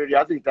community.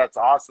 I think that's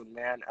awesome,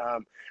 man.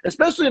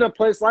 Especially in a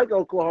place like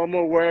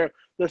Oklahoma where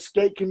the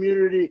skate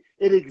community,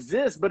 it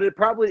exists, but it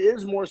probably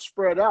is more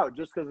spread out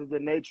just because of the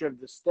nature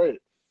of the state.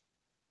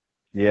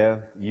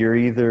 Yeah, you're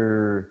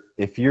either,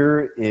 if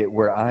you're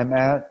where I'm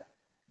at,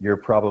 you're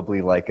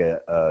probably like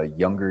a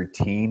younger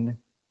teen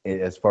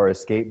as far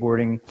as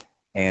skateboarding.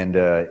 And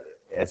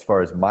as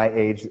far as my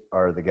age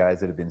are the guys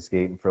that have been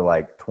skating for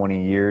like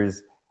 20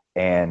 years,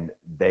 and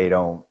they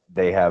don't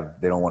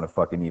want to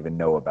fucking even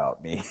know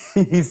about me.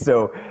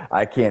 So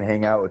I can't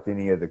hang out with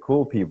any of the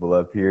cool people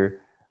up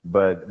here.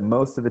 But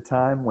most of the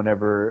time,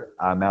 whenever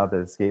I'm out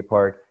at the skate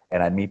park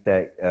and I meet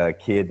that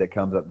kid that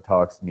comes up and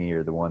talks to me,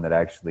 or the one that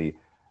actually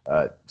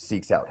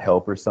seeks out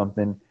help or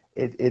something,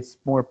 it's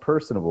more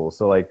personable.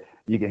 So like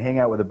you can hang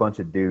out with a bunch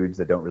of dudes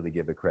that don't really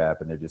give a crap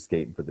and they're just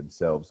skating for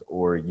themselves,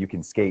 or you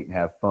can skate and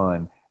have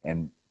fun,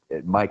 and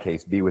in my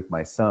case, be with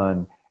my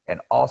son and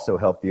also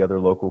help the other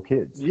local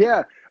kids.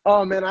 Yeah.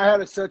 Oh man, I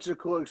had such a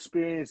cool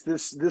experience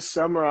this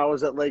summer. I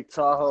was at Lake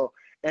Tahoe,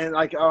 and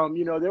like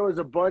there was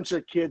a bunch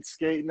of kids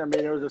skating. I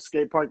mean, it was a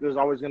skate park. There's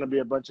always going to be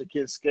a bunch of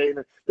kids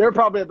skating. They were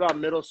probably about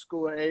middle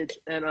school age,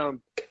 and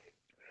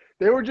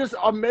they were just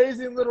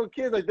amazing little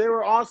kids. Like they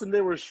were awesome.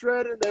 They were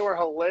shredded. They were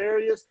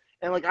hilarious.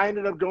 And like I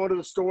ended up going to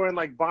the store and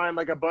like buying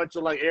like a bunch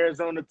of like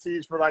Arizona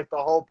tees for like the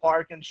whole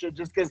park and shit.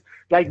 Just because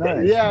like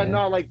Nice, yeah, man.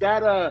 no, like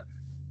that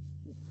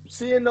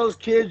seeing those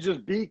kids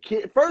just be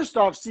kids. First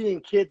off,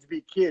 seeing kids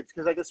be kids,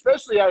 because like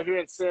especially out here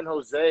in San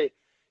Jose,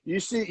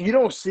 you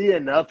don't see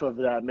enough of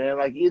that, man.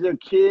 Like either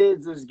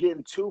kids is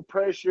getting too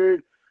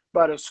pressured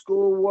by the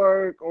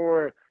schoolwork,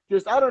 or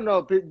just I don't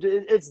know.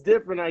 It's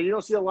different now. You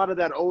don't see a lot of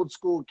that old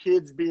school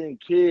kids being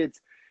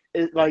kids.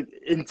 Like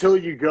until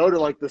you go to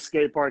like the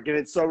skate park, and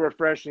it's so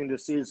refreshing to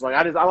see. It's like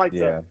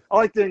Yeah, I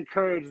like to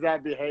encourage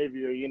that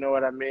behavior. You know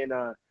what I mean?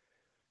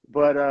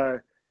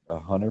 But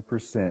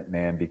 100%,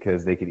 man,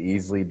 because they could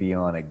easily be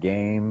on a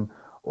game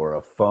or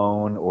a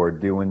phone or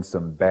doing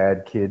some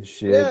bad kid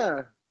shit.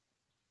 yeah.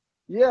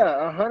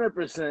 Yeah,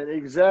 100%,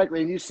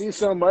 exactly. And you see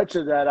so much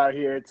of that out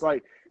here. It's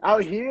like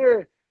out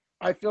here,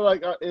 I feel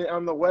like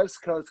on the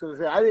West Coast, because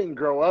I didn't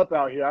grow up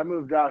out here. I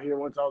moved out here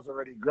once I was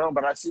already grown,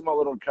 but I see my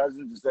little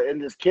cousins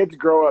and just kids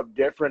grow up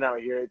different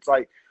out here. It's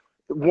like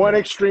one Yeah.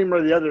 extreme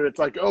or the other. It's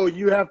like, oh,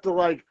 you have to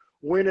like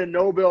win a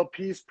Nobel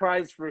Peace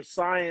Prize for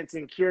science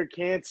and cure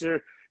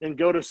cancer and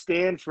go to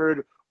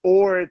Stanford,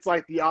 or it's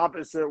like the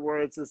opposite where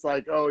it's just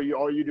like, oh, you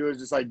all you do is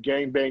just like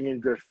gang banging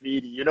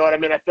graffiti. You know what I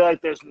mean? I feel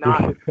like there's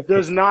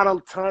not a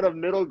ton of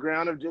middle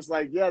ground of just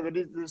like, yeah,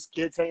 there's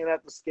kids hanging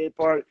at the skate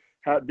park,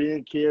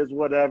 being kids,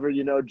 whatever,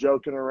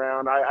 joking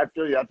around. I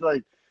feel you. I feel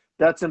like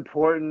that's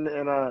important,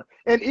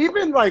 and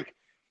even like,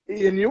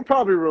 and you'll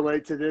probably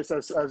relate to this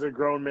as a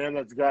grown man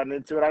that's gotten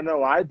into it. I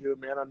know I do,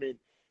 man. I mean,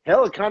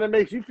 hell, it kind of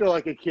makes you feel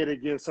like a kid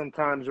again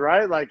sometimes,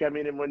 right? Like, I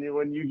mean, and when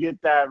you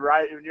get that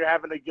right, when you're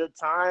having a good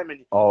time,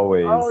 and oh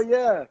Always,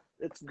 yeah,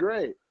 it's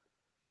great.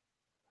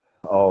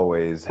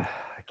 always.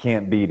 I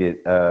can't beat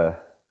it. Uh,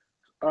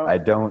 I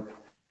don't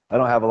I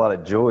don't have a lot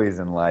of joys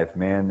in life,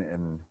 man.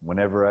 And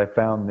whenever I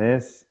found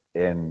this,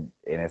 and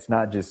it's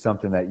not just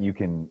something that you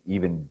can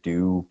even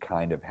do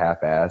kind of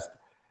half-assed.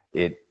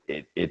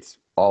 It's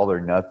all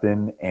or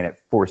nothing, and it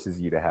forces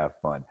you to have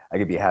fun. I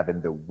could be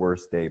having the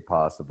worst day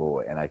possible,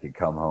 and I could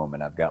come home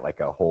and I've got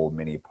like a whole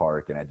mini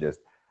park, and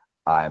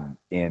I'm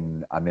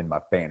in my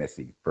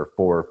fantasy for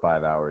 4 or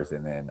 5 hours,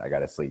 and then I got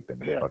to sleep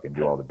and yeah. fucking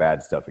do all the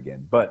bad stuff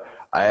again. But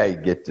I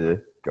get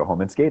to go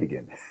home and skate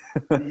again.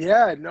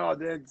 Yeah, no,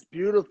 that's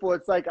beautiful.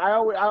 It's like I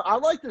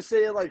like to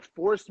say it like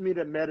forced me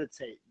to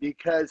meditate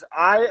because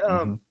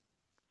Hmm.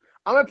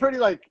 I'm a pretty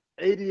like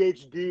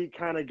ADHD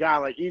kind of guy,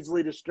 like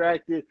easily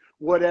distracted,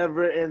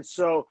 whatever. And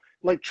so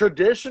like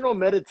traditional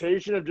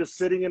meditation of just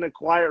sitting in a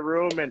quiet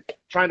room and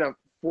trying to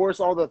force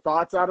all the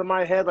thoughts out of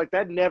my head, like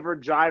that never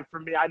jived for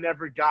me. I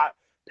never got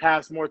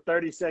past more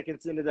 30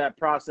 seconds into that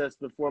process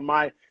before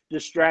my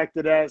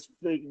distracted ass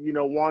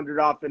wandered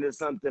off into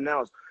something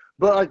else.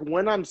 But like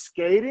when I'm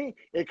skating,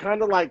 it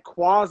kind of like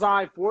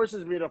quasi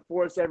forces me to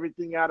force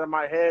everything out of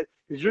my head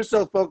because you're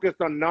so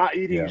focused on not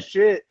eating Yeah.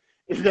 shit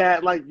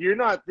that like you're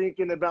not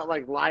thinking about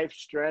like life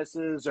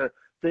stresses or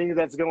things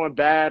that's going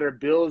bad or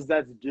bills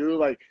that's due.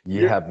 Like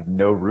You you're have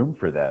no room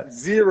for that.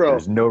 zero.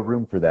 There's no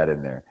room for that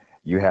in there.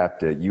 You have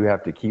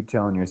to keep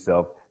telling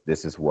yourself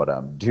this is what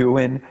I'm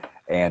doing.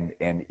 And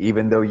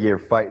even though you're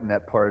fighting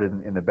that part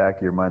in the back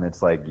of your mind,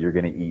 it's like you're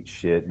gonna eat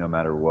shit no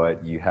matter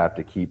what. You have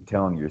to keep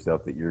telling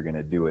yourself that you're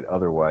gonna do it.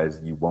 Otherwise,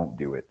 you won't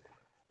do it.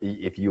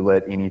 If you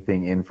let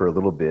anything in for a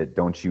little bit,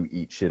 don't you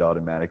eat shit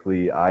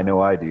automatically? I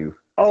know I do.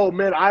 Oh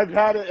man, I've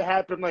had it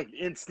happen like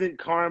instant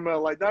karma,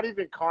 like not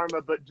even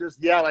karma, but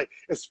just yeah, like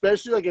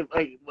especially like if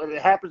like when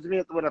it happens to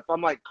me when if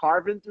I'm like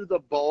carving through the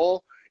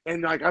bowl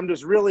and like I'm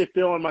just really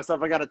feeling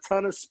myself. I got a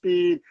ton of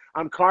speed.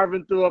 I'm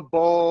carving through a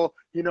bowl,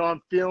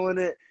 I'm feeling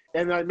it,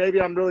 and like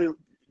maybe I'm really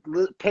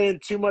paying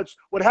too much.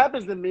 What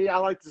happens to me, I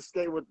like to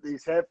stay with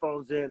these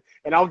headphones in,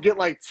 and I'll get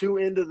like too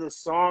into the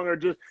song or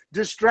just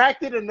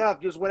distracted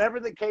enough, just whatever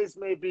the case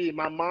may be.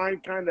 My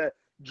mind kind of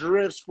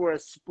drifts for a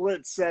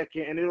split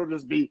second, and it'll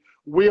just be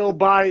wheel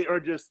bite or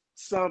just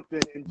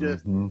something and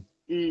just Hmm.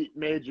 eat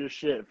major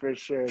shit for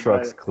sure.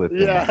 Trucks But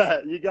clipping, yeah,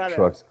 you gotta.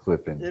 trucks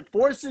clipping. It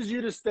forces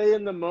you to stay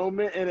in the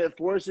moment, and it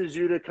forces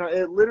you to.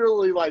 It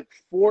literally like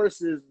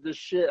forces the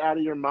shit out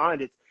of your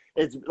mind.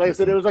 It's like I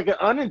said, it Hmm. was like an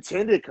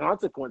unintended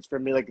consequence for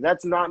me. Like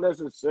that's not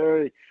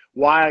necessarily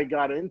why I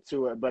got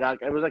into it, but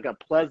it was like a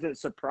pleasant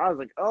surprise.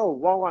 Like, oh,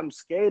 while I'm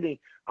skating,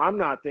 I'm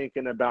not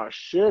thinking about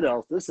shit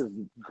else. This is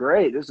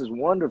great. This is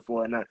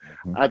wonderful, and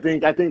Hmm. I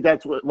think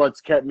that's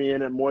what's kept me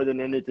in it more than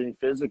anything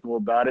physical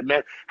about it,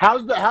 man.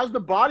 How's the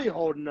body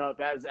holding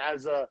up as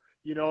a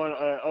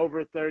an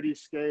over 30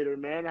 skater,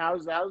 man?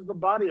 How's the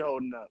body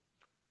holding up?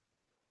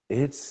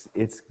 It's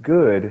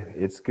good.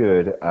 It's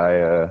good.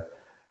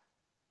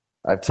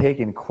 I've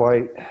taken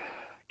quite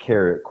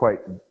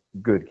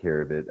good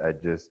care of it.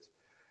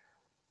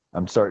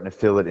 I'm starting to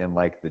feel it in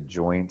like the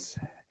joints,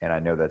 and I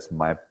know that's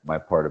my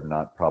part of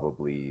not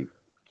probably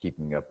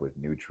keeping up with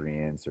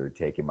nutrients or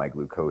taking my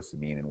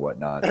glucosamine and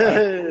whatnot.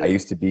 I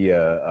used to be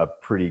a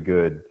pretty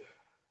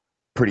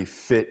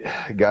fit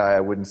guy. I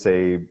wouldn't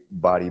say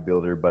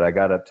bodybuilder, but I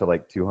got up to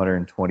like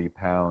 220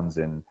 pounds,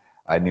 and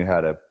I knew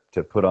how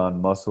to put on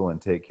muscle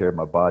and take care of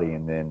my body,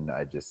 and then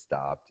I just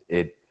stopped.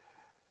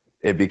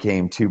 It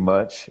became too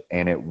much,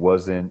 and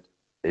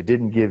it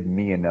didn't give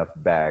me enough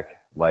back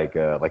like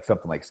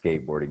something like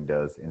skateboarding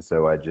does, and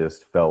so I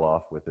just fell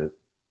off with it.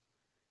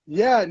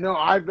 Yeah, no,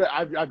 I've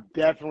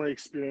definitely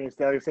experienced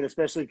that. Like I said,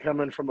 especially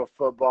coming from a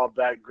football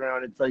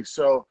background, it's like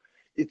so.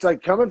 It's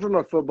like coming from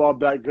a football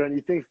background.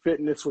 You think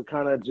fitness would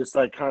kind of just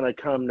like kind of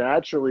come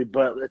naturally,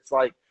 but it's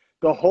like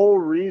the whole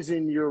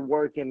reason you're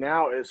working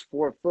out is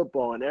for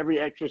football, and every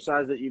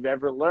exercise that you've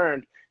ever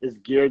learned is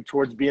geared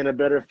towards being a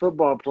better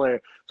football player.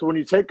 So when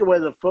you take away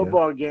the Yeah.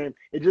 football game,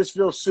 it just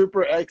feels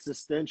super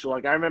existential.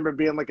 Like I remember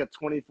being like a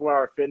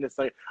 24-hour fitness.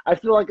 Like I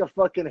feel like a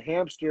fucking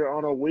hamster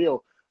on a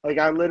wheel. Like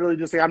I literally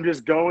just like I'm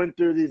just going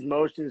through these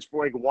motions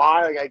for like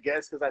why? Like I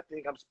guess because I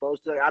think I'm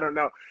supposed to. Like, I don't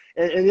know.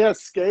 And yeah,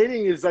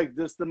 skating is like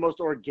just the most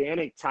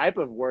organic type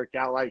of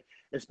workout. Like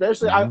Hmm.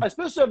 especially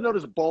I've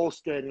noticed bowl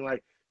skating,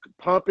 like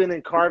pumping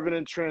and carving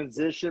in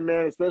transition,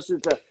 man. Especially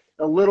if it's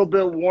a little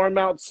bit warm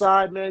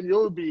outside, man.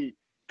 You'll be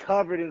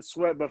covered in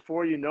sweat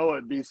before you know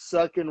it. Be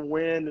sucking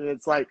wind, and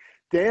it's like,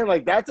 damn,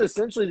 like that's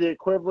essentially the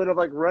equivalent of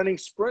like running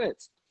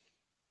sprints.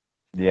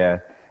 Yeah,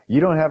 you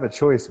don't have a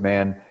choice,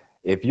 man.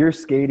 if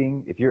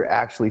you're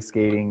actually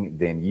skating,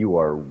 then you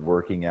are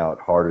working out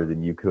harder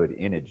than you could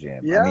in a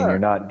gym. I mean, Yeah. you're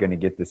not going to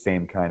get the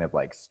same kind of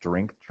like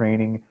strength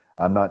training.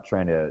 I'm not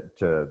trying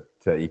to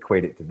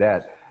equate it to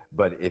that,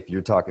 but if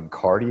you're talking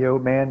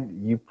cardio, man,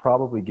 you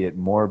probably get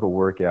more of a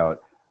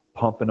workout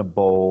pumping a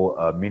bowl,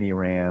 a mini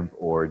ramp,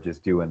 or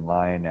just doing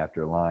line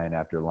after line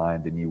after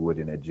line than you would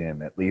in a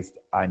gym. At least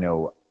I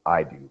know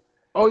I do.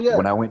 Oh yeah.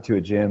 When I went to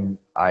a gym,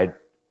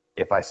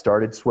 if I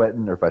started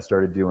sweating or if I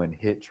started doing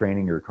hit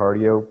training or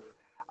cardio,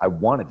 I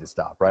wanted to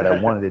stop, right? I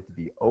wanted it to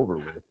be over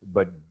with,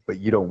 but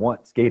you don't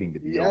want skating to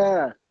be over with.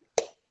 Yeah.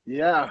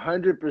 Yeah,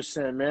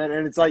 100%, man.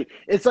 And it's like,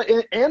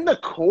 and the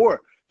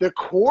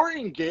core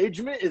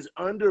engagement is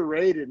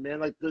underrated, man.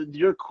 Like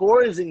your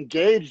core is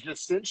engaged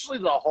essentially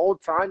the whole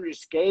time you're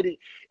skating.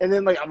 And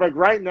then like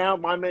right now,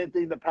 my main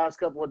thing the past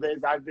couple of days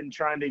I've been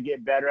trying to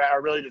get better at, I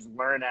really just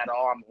learn at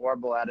all. I'm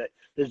horrible at it.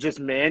 Is just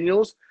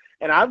manuals.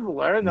 And I've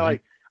learned that Hmm.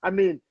 like, I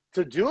mean,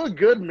 to do a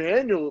good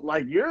manual,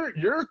 like your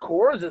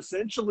core is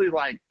essentially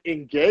like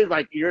engaged,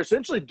 like you're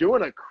essentially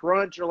doing a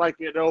crunch or like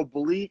an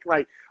oblique,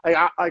 like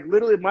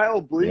literally my Yep.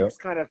 obliques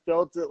kind of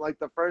felt it like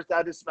the first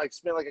I just like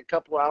spent like a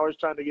couple hours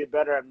trying to get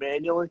better at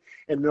manually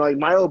and like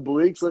my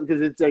obliques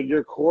because it's like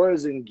your core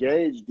is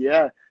engaged.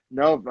 Yeah,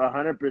 no,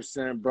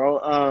 100%, bro.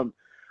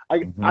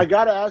 I Hmm.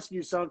 gotta ask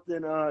you something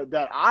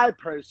that I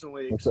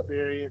personally What's up?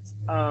 experienced.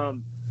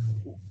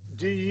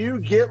 Do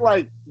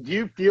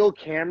you feel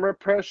camera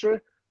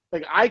pressure?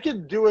 Like I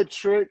could do a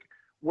trick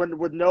when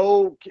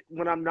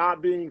I'm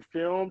not being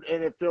filmed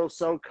and it feels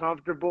so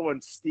comfortable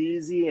and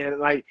steezy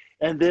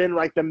and then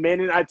like the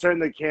minute I turn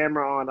the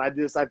camera on, I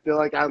feel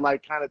like I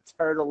like kind of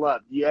turtle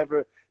up. Do you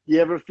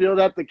ever feel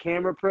that the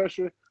camera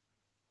pressure?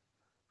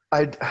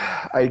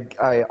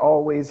 I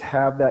always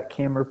have that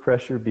camera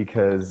pressure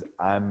because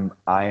I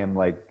am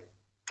like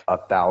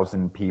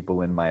 1,000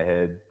 people in my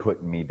head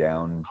putting me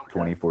down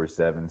Okay.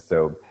 24/7.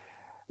 So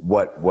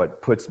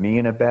what puts me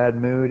in a bad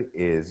mood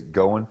is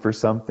going for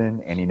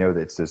something and you know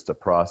that it's just a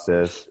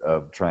process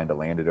of trying to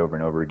land it over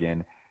and over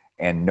again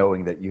and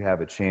knowing that you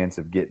have a chance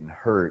of getting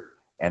hurt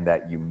and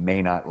that you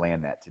may not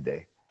land that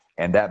today.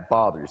 And that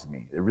bothers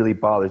me. It really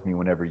bothers me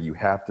whenever you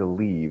have to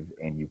leave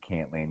and you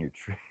can't land your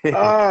trick.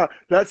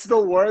 That's the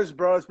worst,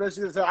 bro.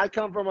 Especially because I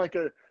come from like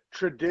a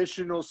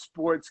traditional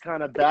sports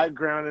kind of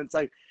background. And it's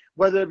like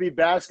whether it be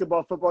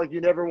basketball, football, like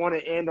you never want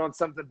to end on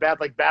something bad.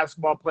 Like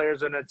basketball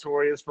players are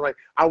notorious for like,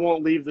 I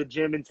won't leave the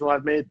gym until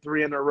I've made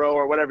three in a row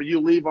or whatever. You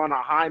leave on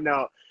a high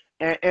note.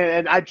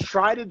 And I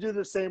try to do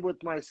the same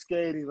with my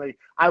skating. Like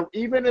I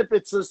even if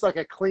it's just like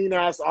a clean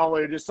ass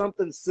ollie or just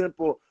something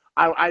simple,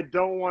 I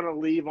don't want to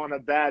leave on a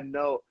bad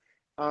note.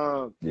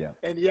 Um, Yeah.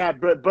 and yeah,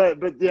 but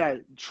yeah,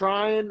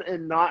 trying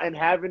and not and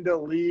having to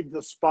leave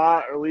the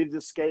spot or leave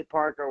the skate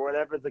park or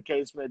whatever the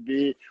case may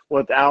be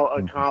without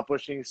Mhm.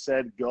 accomplishing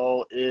said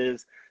goal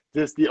is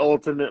just the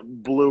ultimate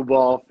blue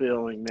ball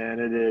feeling, man.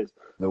 It is.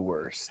 The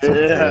worst. Yeah,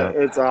 Yeah.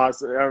 it's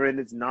awesome. I mean,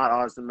 it's not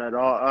awesome at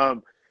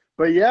all.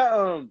 But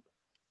yeah,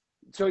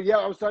 so yeah,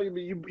 I was talking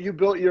about you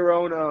built your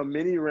own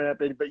mini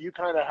ramp, but you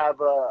kind of have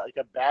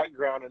a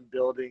background in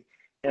building,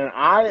 and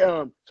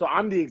so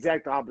I'm the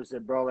exact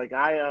opposite, bro. Like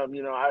I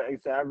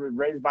said I was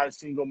raised by a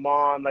single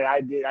mom. Like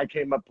I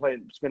came up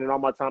playing, spending all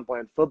my time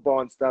playing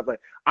football and stuff. Like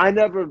I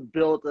never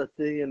built a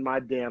thing in my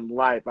damn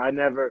life. I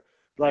never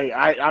like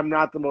I'm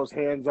not the most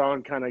hands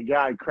on kind of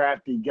guy,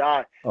 crafty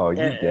guy, Oh, you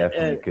and,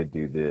 definitely and could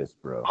do this,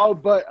 bro. oh,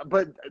 but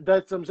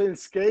that's what I'm saying.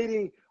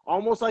 Skating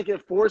almost like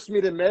it forced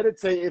me to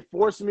meditate. It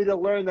forced me to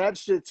learn that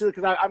shit too.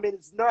 Because I mean,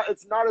 it's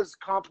not as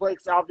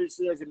complex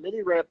obviously as a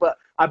mini ramp, but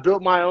I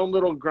built my own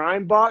little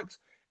grind box,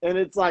 and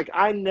it's like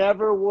I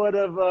never would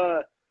have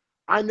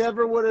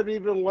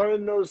even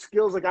learned those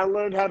skills. Like I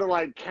learned how to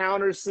like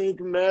countersink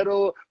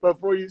metal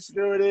before you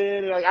screw it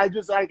in. And, like I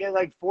just like it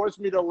like forced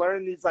me to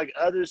learn these like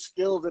other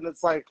skills, and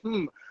it's like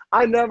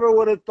I never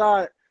would have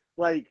thought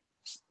like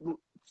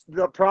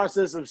the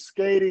process of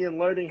skating and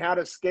learning how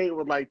to skate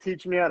would like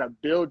teach me how to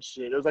build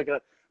shit. It was like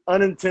a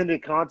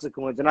unintended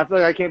consequence, and I feel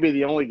like I can't be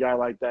the only guy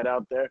like that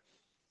out there.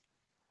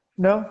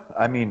 No,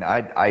 I mean,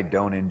 I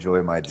don't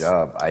enjoy my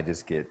job. I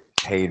just get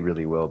paid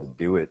really well to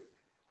do it.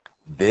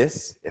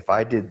 If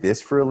I did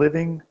this for a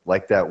living,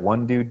 like that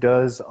one dude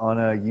does on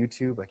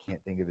YouTube, I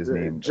can't think of his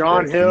name, the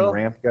John Keen Hill.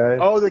 Ramp guy.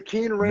 Oh, the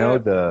Keen No,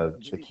 Ramp.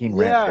 the Keen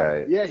Ramp Yeah,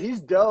 guy. yeah,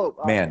 he's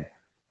dope. Man,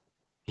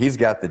 he's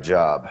got the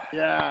job.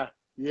 Yeah,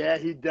 yeah,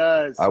 he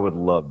does. I would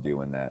love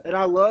doing that. And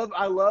I love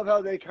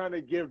how they kind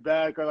of give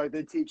back or like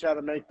they teach how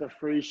to make the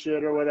free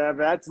shit or whatever.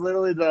 That's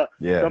literally the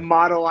Yeah,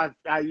 model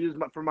I use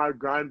for my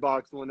grind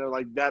box when they're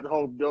like that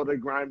whole build a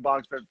grind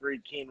box for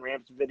free Keen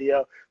Ramps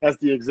video. That's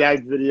the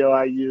exact video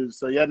I use.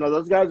 So yeah, no,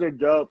 those guys are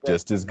dope. And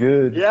just as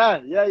good.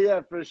 yeah, yeah,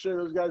 yeah, for sure.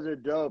 Those guys are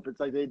dope. It's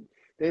like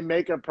they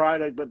make a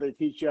product, but they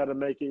teach you how to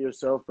make it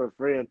yourself for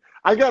free. And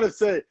I gotta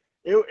say,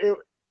 it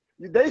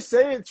they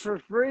say it's for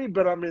free,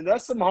 but I mean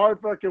that's some hard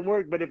fucking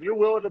work. But if you're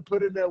willing to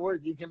put in that work,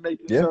 you can make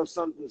Yeah. yourself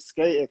something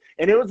skating.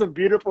 And it was a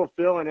beautiful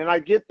feeling. And I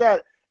get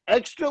that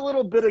extra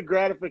little bit of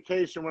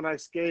gratification when I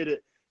skated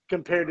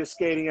compared to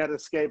skating at a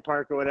skate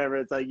park or whatever.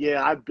 It's like,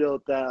 yeah, I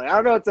built that. Like, I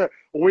don't know. It's a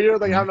weird,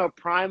 like, I don't know,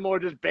 primal,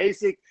 just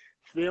basic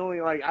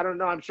feeling. Like, I don't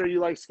know. I'm sure you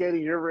like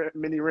skating your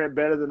mini ramp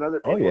better than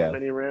other Oh people's yeah.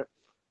 mini ramp.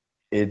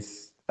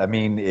 I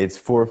mean, it's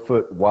 4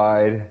 foot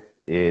wide.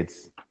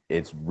 It's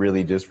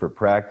really just for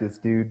practice,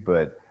 dude,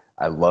 but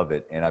I love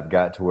it. And I've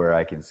got to where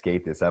I can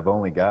skate this. I've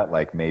only got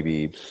like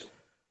maybe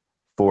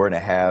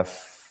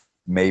 4.5,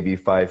 maybe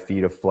 5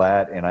 feet of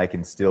flat, and I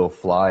can still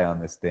fly on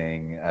this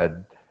thing.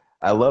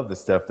 I love the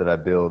stuff that I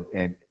build,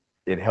 and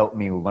it helped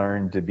me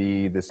learn to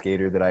be the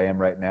skater that I am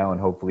right now, and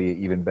hopefully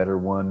an even better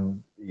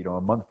one,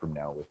 a month from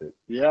now with it.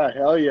 Yeah,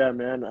 hell yeah,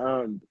 man.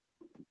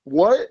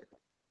 What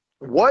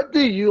what do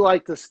you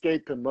like to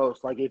skate the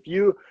most? Like, if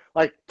you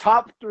like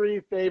top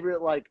three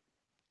favorite like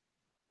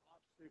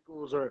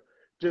obstacles or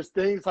just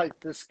things like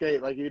to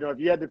skate. Like, if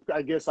you had to,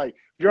 I guess, like,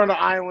 if you're on an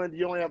island,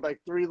 you only have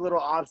like three little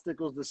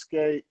obstacles to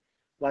skate.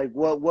 Like,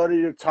 what are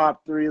your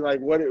top three?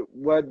 Like, what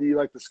do you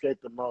like to skate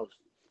the most?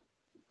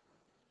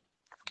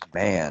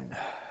 Man,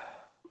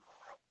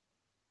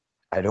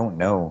 I don't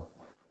know.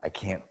 I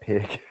can't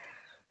pick.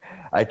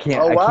 I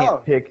can't. Oh I can't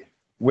wow. pick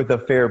with a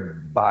fair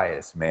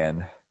bias,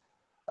 man.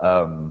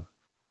 Um,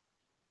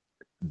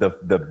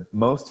 the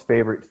most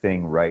favorite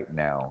thing right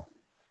now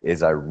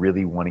is I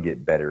really want to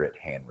get better at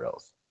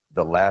handrails.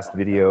 The last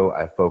video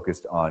I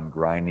focused on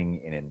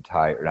grinding an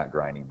entire, not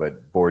grinding,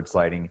 but board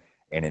sliding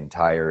an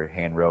entire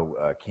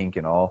handrail, kink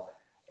and all,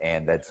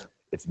 and it's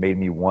made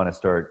me want to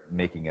start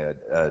making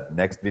a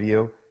next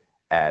video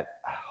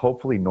at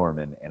hopefully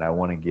Norman, and I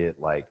want to get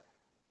like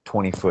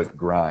 20-foot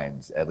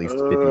grinds, at least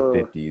 50 Uh,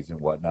 fifties and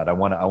whatnot. I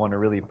want to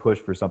really push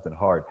for something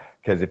hard,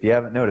 because if you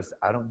haven't noticed,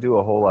 I don't do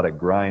a whole lot of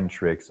grind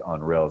tricks on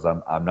rails.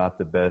 I'm not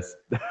the best.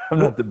 I'm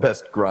not the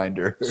best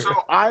grinder. so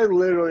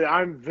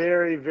I'm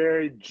very,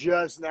 very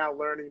just now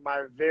learning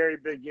my very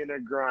beginner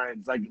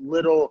grinds, like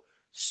little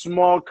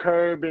small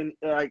curb and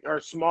like or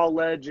small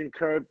ledge and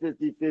curb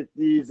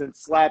 50/50s and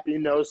slappy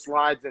no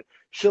slides and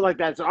shit like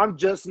that. So I'm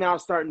just now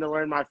starting to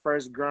learn my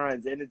first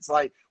grinds, and it's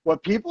like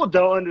what people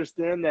don't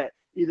understand that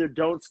either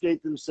don't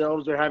skate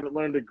themselves or haven't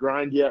learned to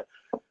grind yet.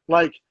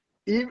 Like,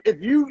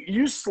 if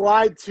you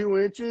slide 2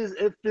 inches,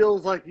 it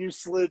feels like you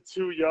slid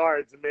 2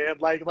 yards, man.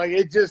 Like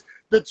it just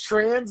the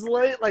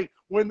translate, like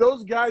when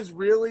those guys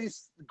really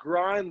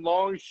grind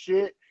long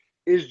shit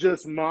is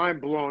just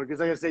mind blowing. Because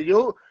like I said,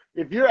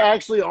 if you're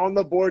actually on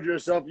the board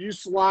yourself, you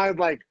slide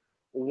like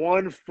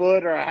 1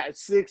 foot or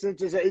 6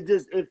 inches.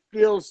 It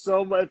feels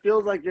so much. It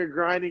feels like you're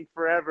grinding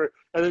forever,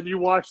 and then you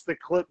watch the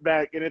clip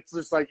back, and it's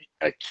just like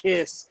a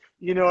kiss.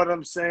 You know what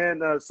I'm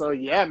saying? So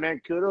yeah,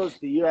 man, kudos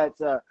to you.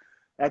 That's a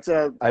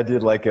I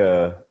did like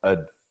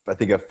I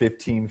think a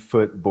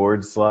 15-foot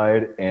board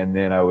slide, and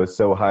then I was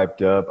so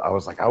hyped up. I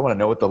was like, I want to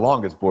know what the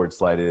longest board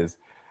slide is,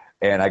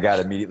 and I got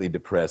immediately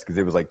depressed because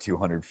it was like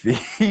 200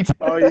 feet.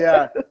 Oh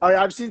yeah,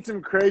 I've seen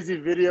some crazy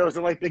videos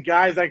and like the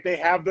guys like they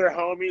have their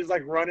homies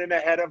like running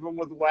ahead of them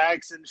with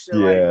wax and shit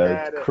like Yeah,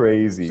 it's that.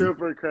 crazy.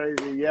 Super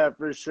crazy, yeah,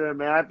 for sure,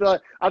 man. I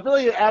feel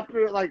like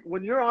after like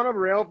when you're on a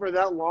rail for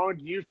that long,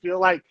 do you feel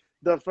like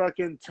the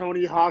fucking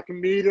Tony Hawk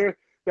meter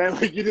that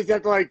like you just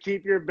have to like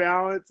keep your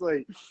balance?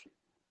 Like,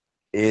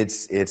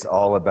 It's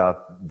all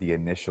about the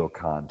initial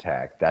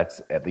contact.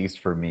 That's, at least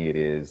for me, it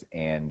is.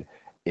 And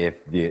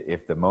if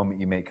the moment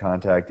you make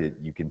contact,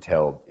 you can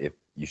tell if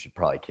you should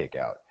probably kick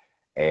out.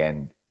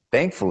 And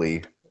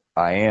thankfully,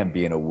 I am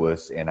being a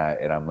wuss, and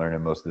I'm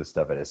learning most of this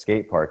stuff at a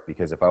skate park,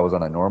 because if I was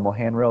on a normal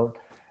handrail,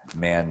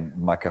 man,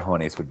 my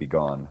cojones would be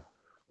gone.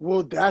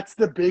 well, that's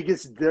the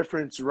biggest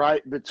difference,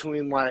 right,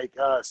 between like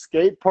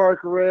skate park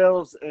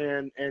rails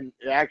and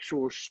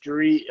actual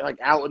street, like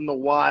out in the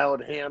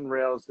wild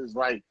handrails is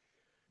like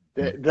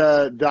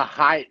the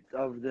height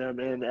of them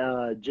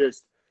and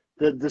just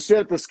the shit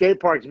at the skate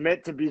park's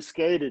meant to be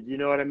skated. You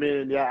know what I mean?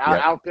 And yeah,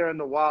 Yep. out there in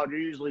the wild, you're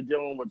usually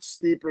dealing with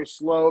steeper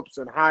slopes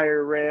and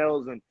higher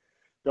rails, and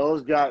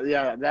those guys.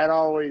 Yeah, that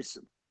always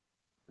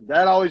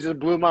just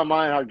blew my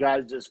mind how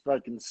guys just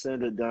fucking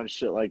send it down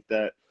shit like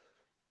that.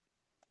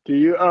 Do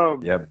you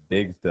Yep,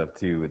 big stuff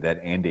too. That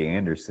Andy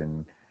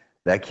Anderson,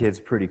 that kid's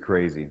pretty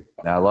crazy.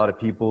 Now, a lot of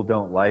people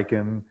don't like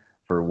him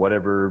for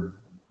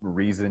whatever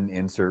reason,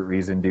 insert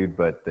reason, dude,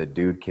 but the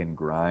dude can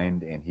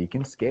grind and he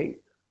can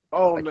skate.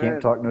 Oh I can't man.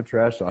 talk no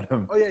trash on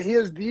him. Oh yeah, he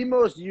has the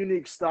most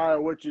unique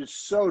style, which is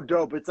so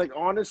dope. It's like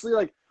honestly,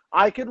 like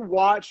I could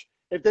watch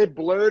if they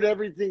blurred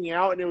everything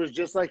out and it was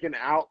just like an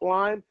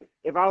outline.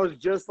 If I was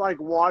just like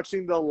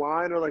watching the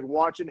line or like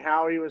watching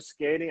how he was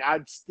skating,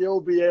 I'd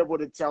still be able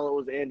to tell it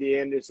was Andy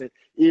Anderson,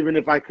 even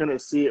if I couldn't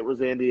see it was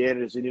Andy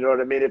Anderson. You know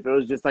what I mean? If it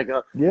was just like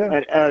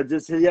Yeah.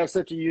 just he has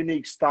such a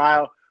unique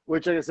style,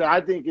 which like I said, I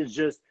think is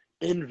just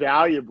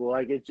invaluable.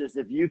 Like it's just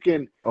if you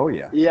can Oh,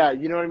 yeah. yeah,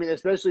 you know what I mean?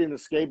 Especially in the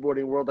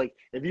skateboarding world. Like,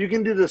 if you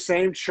can do the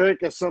same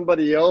trick as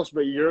somebody else,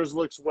 but yours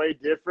looks way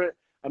different,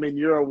 I mean,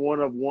 you're a one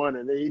of one.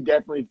 And he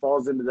definitely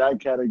falls into that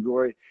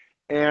category.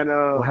 And,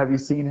 Well, have you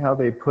seen how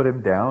they put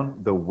him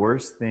down? The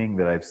worst thing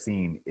that I've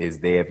seen is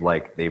they've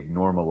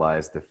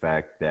normalized the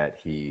fact that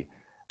he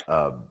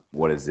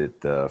what is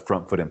it, the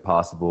front foot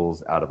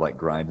impossibles out of like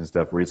grinds and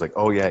stuff, where he's like,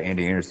 oh yeah,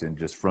 Andy Anderson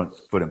just front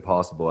foot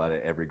impossible out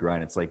of every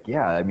grind. It's like,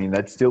 yeah, I mean,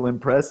 that's still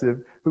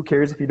impressive. Who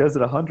cares if he does it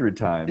 100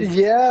 times?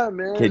 Yeah, Can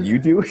man. you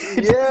do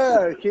it?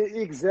 Yeah,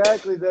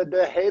 exactly.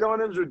 The hate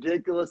on him is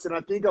ridiculous, and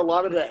I think a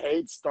lot of the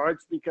hate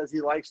starts because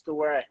he likes to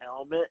wear a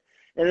helmet,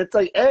 and it's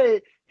like,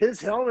 hey,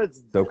 It's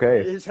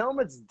okay. his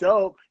helmet's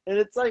dope, and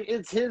it's like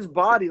it's his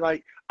body.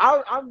 Like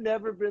I've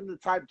never been the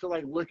type to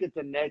like look at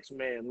the next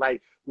man,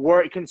 like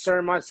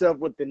concern myself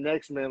with the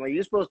next man. Like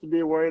you're supposed to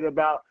be worried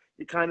about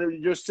kind of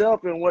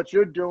yourself and what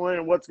you're doing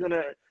and what's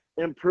gonna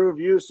improve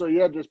you. So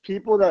yeah, just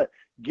people that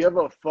give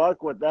a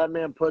fuck what that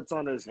man puts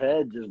on his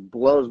head just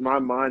blows my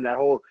mind. That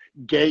whole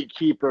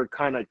gatekeeper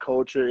kind of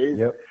culture is.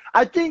 Yep.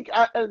 I think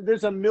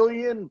there's a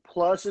million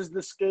pluses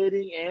to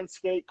skating and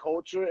skate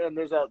culture, and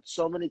there's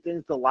so many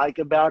things to like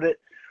about it.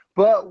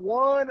 But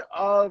one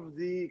of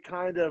the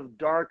kind of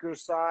darker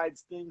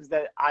sides, things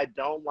that I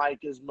don't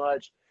like as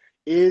much,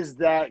 is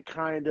that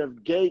kind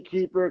of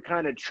gatekeeper,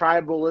 kind of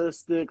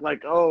tribalistic,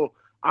 like, oh,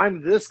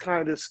 I'm this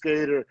kind of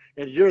skater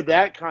and you're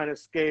that kind of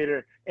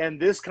skater, and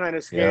this kind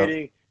of Yeah.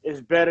 skating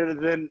is better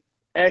than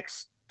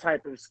X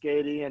type of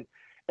skating.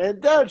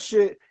 And that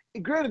shit,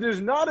 granted,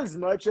 there's not as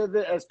much of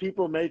it as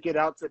people make it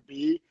out to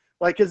be.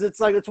 Because it's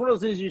one of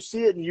those things, you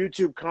see it in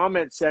YouTube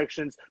comment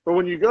sections, but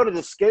when you go to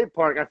the skate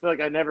park, I feel like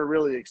I never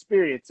really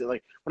experienced it.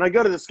 Like when I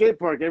go to the skate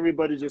park,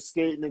 everybody's just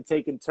skating and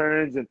taking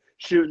turns and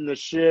shooting the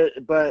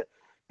shit. But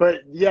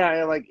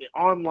yeah, like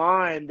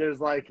online, there's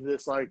like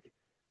this like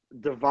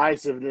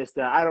divisiveness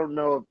that I don't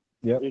know if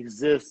Yep.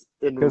 exists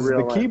in Because the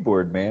real life.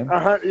 keyboard, man,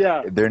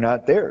 Yeah, they're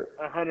not there.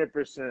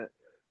 100%,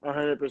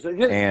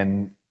 100%.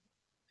 And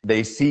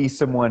they see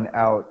someone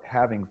out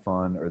having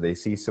fun, or they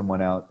see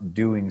someone out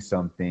doing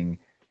something,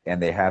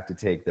 and they have to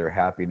take their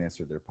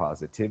happiness or their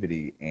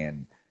positivity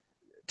and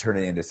turn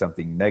it into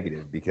something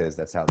negative because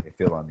that's how they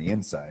feel on the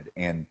inside.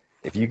 And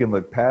if you can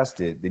look past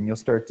it, then you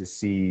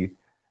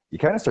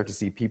kind of start to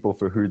see people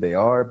for who they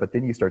are, but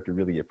then you start to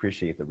really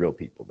appreciate the real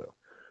people, though.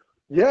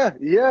 Yeah,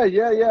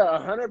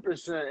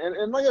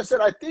 100%. And like I said,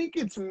 I think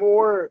it's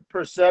more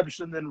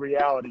perception than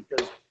reality,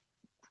 because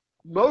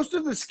most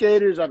of the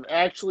skaters I've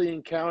actually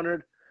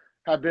encountered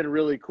have been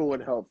really cool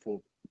and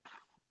helpful.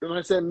 And like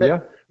I said, Yeah.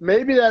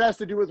 maybe that has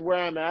to do with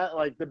where I'm at.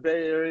 Like the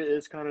Bay Area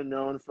is kind of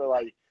known for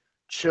like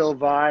chill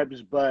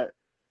vibes, but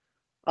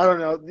I don't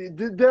know.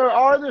 There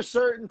are the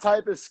certain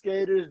type of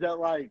skaters that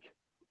like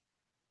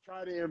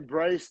try to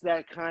embrace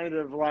that kind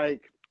of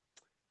like,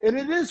 and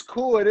it is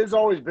cool. It has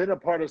always been a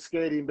part of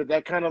skating, but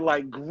that kind of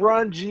like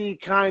grungy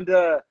kind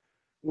of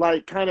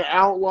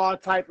outlaw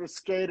type of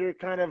skater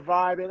kind of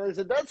vibe. And I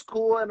said, that's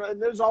cool.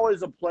 And there's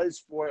always a place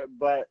for it,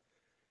 but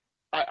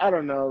I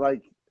don't know.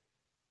 Like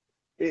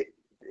I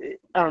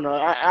don't know.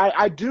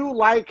 I do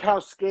like how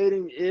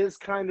skating is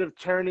kind of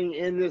turning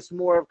in this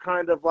more of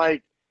kind of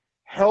like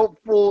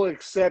helpful,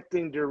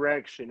 accepting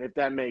direction, if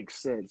that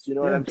makes sense. You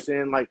know what Yeah. I'm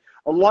saying? Like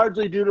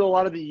largely due to a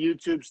lot of the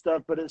YouTube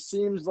stuff, but it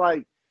seems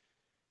like,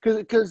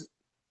 because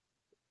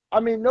I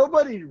mean,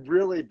 nobody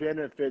really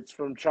benefits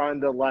from trying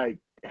to like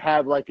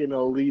have like an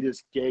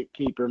elitist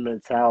gatekeeper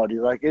mentality.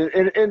 Like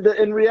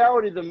in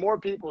reality, the more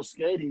people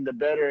skating, the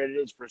better it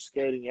is for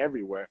skating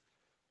everywhere.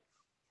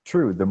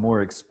 True. The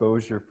more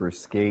exposure for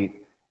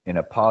skate in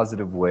a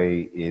positive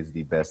way is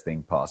the best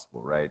thing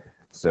possible, right?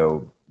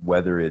 So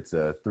whether it's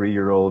a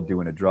 3-year-old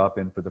doing a drop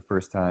in for the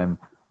first time,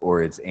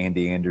 or it's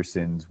Andy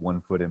Anderson's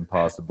 1 foot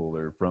impossible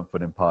or front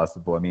foot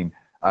impossible, I mean,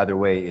 either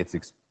way, it's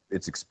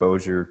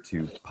exposure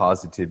to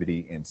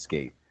positivity in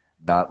skate,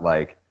 not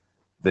like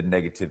the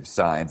negative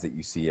signs that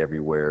you see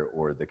everywhere,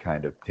 or the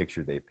kind of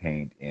picture they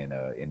paint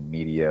in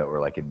media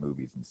or like in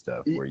movies and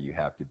stuff, where you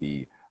have to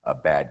be a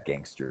bad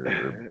gangster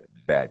or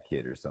bad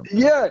kid or something.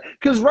 Yeah,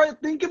 because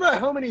think about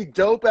how many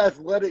dope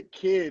athletic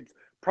kids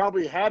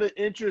probably had an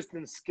interest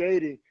in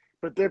skating,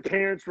 but their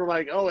parents were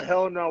like, "Oh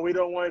hell no, we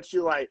don't want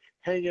you like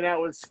hanging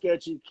out with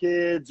sketchy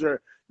kids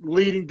or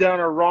leading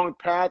down a wrong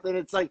path." And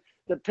it's like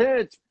the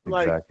parents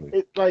like Exactly.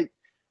 it's like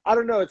I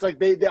don't know. It's like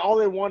they all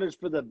they want is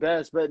for the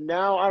best. But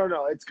now I don't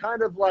know. It's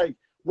kind of like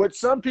what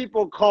some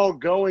people call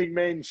going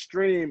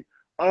mainstream,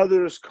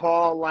 others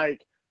call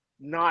like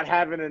not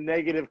having a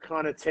negative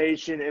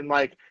connotation and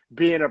like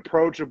being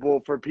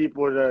approachable for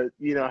people to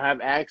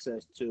have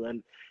access to.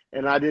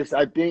 And I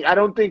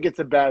don't think it's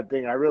a bad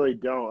thing. I really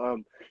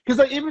don't. Because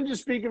like even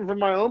just speaking from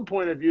my own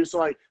point of view, so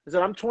like I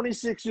said, I'm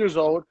 26 years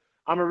old.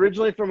 I'm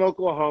originally from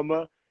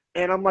Oklahoma.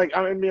 And I'm like,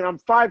 I mean, I'm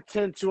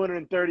 5'10",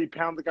 230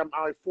 pounds. Like I'm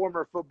a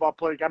former football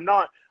player. I'm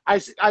not,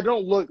 I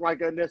don't look like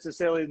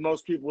necessarily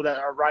most people that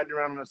are riding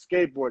around on a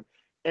skateboard.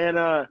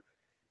 And,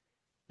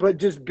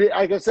 but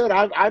like I said,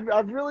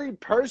 I've really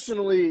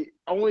personally,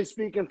 only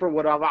speaking for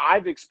what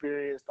I've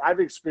experienced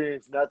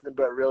nothing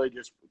but really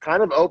just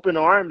kind of open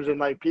arms, and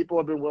like people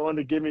have been willing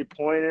to give me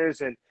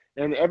pointers, and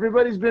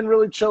everybody's been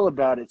really chill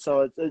about it.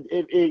 So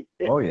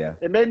Oh yeah.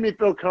 it made me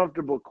feel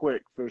comfortable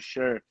quick for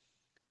sure.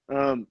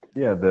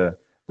 Yeah, the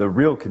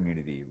real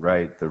community,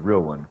 right? The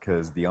real one,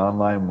 because the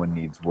online one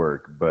needs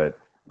work. But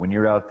when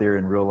you're out there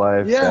in real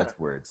life, Yeah. that's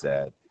where it's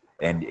at.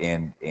 And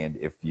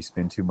if you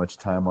spend too much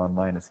time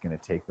online, it's going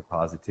to take the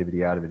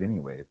positivity out of it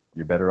anyway.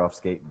 You're better off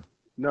skating.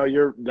 No,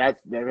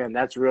 man,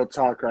 that's real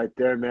talk right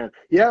there, man.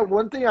 Yeah,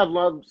 one thing I've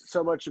loved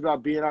so much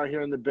about being out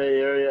here in the Bay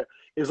Area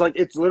is like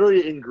it's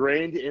literally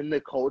ingrained in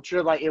the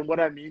culture. Like, and what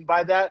I mean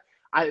by that,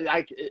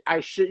 I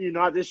shit you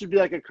not, this should be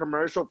like a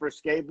commercial for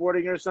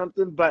skateboarding or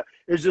something, but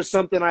it's just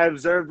something I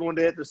observed one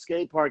day at the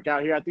skate park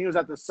out here. I think it was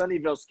at the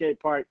Sunnyvale skate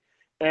park,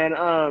 and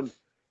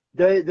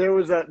there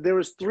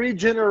was three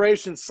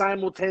generations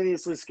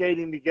simultaneously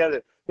skating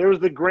together. There was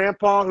the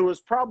grandpa who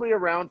was probably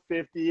around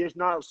 50-ish,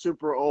 not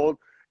super old.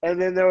 And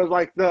then there was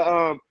like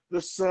the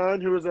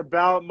son who was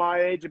about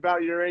my age,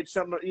 about your age,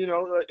 something,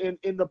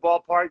 in the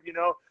ballpark,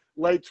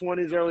 late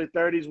 20s, early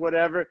 30s,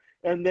 whatever.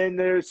 And then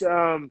there was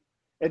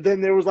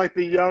like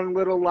the young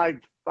little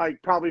like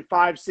probably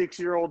 5-6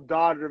 year old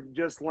daughter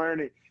just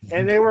learning.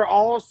 And they were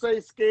all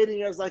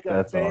skating as like a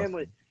That's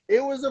family. awesome.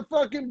 It was a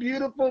fucking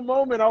beautiful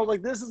moment. I was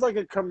like, this is like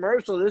a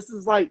commercial. This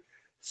is like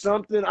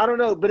something, I don't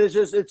know, but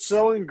it's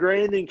so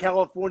ingrained in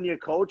California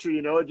culture,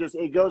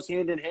 it goes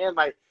hand in hand.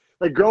 Like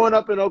growing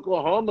up in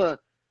Oklahoma,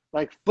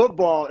 like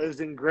football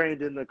is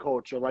ingrained in the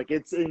culture. Like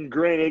it's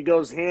ingrained. It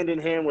goes hand in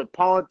hand with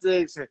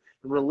politics and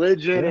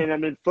religion. Yeah. And I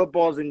mean,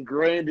 football is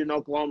ingrained in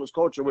Oklahoma's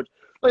culture, which,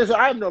 like I said,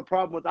 I have no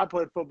problem with. I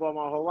played football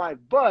my whole life,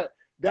 but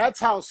that's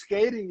how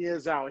skating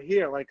is out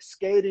here. Like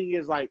skating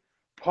is like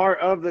part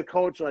of the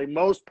culture. Like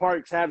most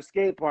parks have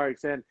skate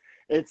parks, and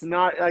it's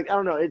not like, I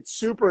don't know, it's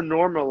super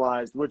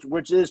normalized,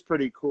 which is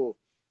pretty cool.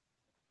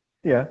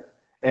 Yeah.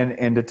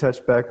 And to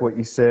touch back what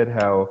you said,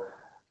 how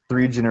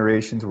three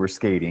generations were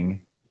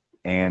skating,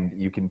 and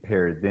you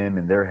compare them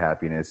and their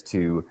happiness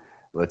to,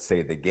 let's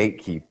say, the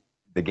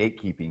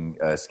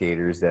gatekeeping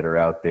skaters that are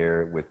out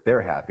there with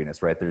their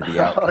happiness, right? They're the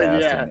Oh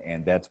outcast, yeah,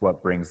 and that's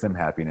what brings them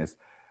happiness.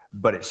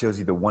 But it shows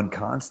you the one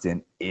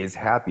constant is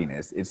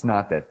happiness. It's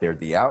not that they're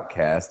the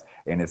outcast,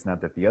 and it's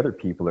not that the other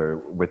people are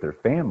with their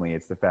family.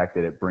 It's the fact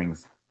that it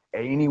brings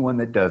anyone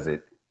that does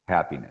it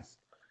happiness.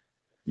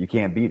 You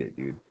can't beat it,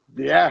 dude.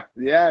 yeah,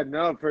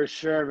 no, for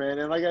sure, man.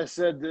 And like I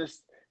said,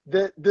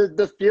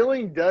 the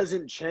feeling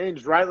doesn't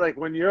change, right? Like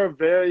when you're a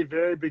very,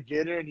 very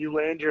beginner and you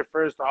land your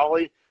first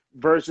ollie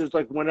versus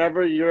like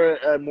whenever you're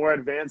a more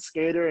advanced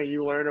skater and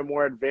you learn a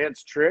more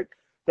advanced trick,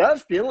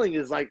 that feeling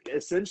is like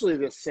essentially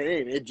the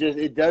same.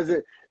 It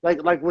doesn't,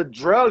 like with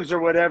drugs or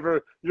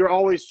whatever, you're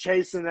always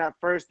chasing that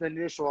first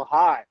initial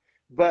high.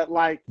 But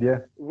like Yeah.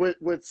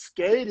 with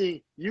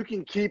skating, you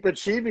can keep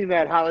achieving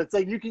that high. It's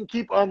like you can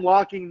keep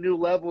unlocking new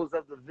levels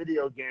of the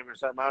video game or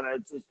something. I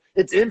don't know.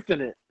 It's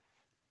infinite.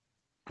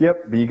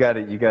 Yep. But you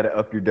gotta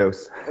up your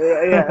dose.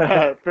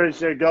 Yeah, for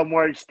sure. Go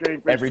more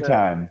extreme for Every sure.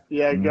 time.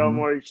 Yeah, go Hmm.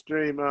 more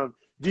extreme.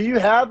 Do you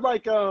have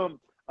like a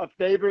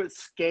favorite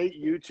skate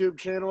YouTube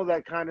channel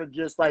that kind of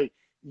just like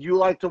you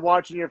like to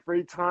watch in your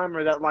free time,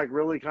 or that like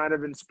really kind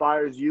of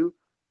inspires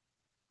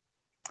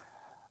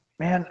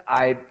Man,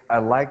 I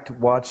liked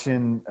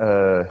watching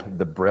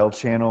the Braille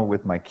channel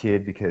with my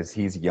kid because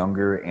he's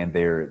younger and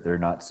they're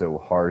not so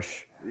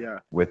harsh you?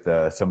 with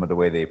some of the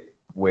way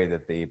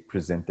that they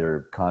present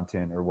their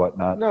content or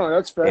whatnot. No,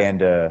 that's fair.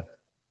 And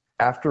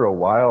after a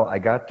while, I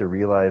got to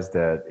realize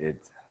that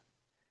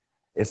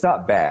it's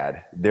not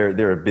bad.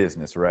 They're a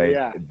business, right?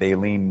 Yeah, They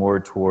lean more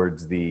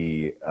towards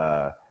the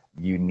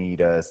you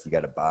need us, you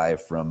got to buy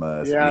from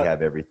us. We yeah,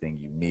 have everything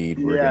you need.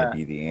 We're going to yeah,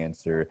 be the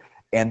answer.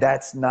 And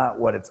that's not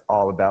what it's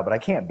all about. But I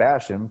can't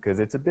bash them because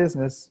it's a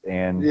business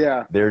and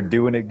yeah, they're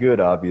doing it good,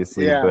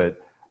 obviously. yeah.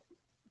 But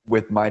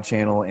with my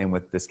channel and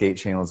with the skate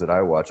channels that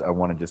I watch, I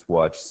want to just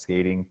watch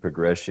skating,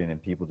 progression,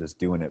 and people just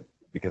doing it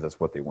because that's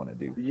what they want to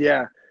do.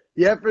 Yeah,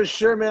 yeah, for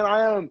sure, man.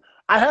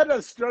 I had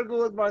to struggle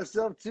with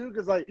myself too,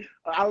 because like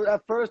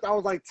at first I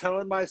was like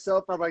telling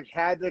myself I like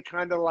had to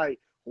kind of like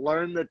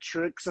learn the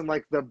tricks and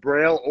like the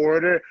Braille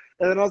order,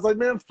 and then I was like,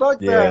 man, fuck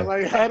that. Yeah.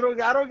 Like I don't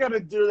got to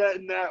do that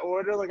in that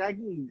order. Like I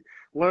can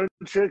learn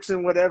tricks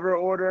in whatever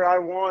order I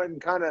want,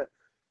 and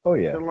Oh,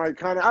 yeah.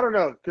 kind of I don't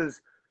know,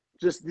 because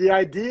just the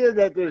idea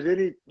that there's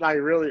any like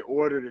really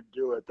order to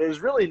do it,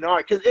 there's really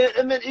not. Because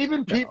and then even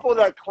No. people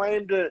that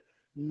claim to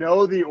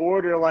know the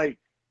order, like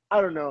I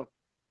don't know,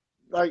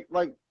 like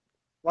like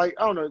like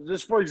I don't know.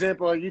 Just for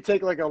example, like you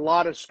take like a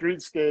lot of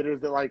street skaters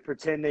that like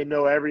pretend they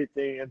know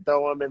everything and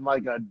throw them in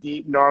like a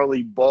deep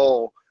gnarly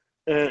bowl,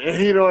 and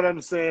you know what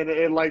I'm saying?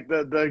 And like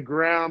the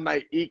ground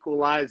like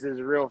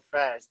equalizes real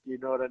fast. You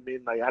know what I mean?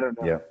 Like I don't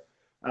know.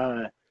 Yeah.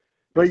 Uh,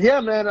 but yeah,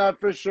 man,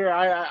 for sure.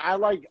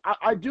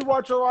 I do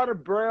watch a lot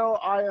of Braille.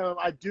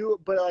 I do,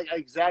 but like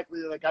exactly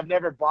like I've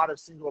never bought a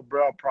single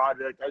Braille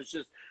project. It's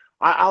just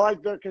I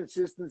like their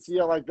consistency.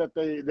 I like that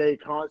they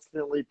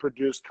constantly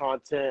produce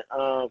content.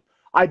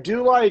 I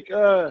do like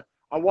I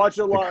watch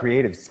a The lot.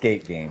 creative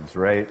skate games,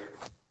 right?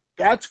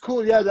 That's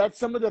cool. Yeah, that's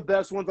some of the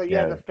best ones. Like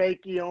yeah, the Yeah.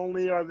 fakie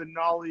only or the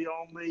nollie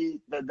only.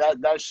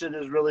 That shit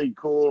is really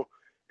cool.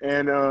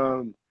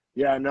 And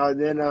yeah, no,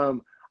 then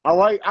I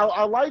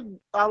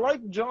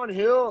like John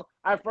Hill.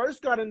 I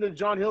first got into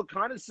John Hill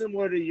kind of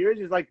similar to yours.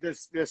 He's like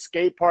this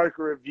skate park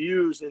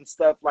reviews and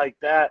stuff like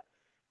that.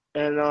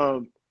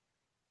 And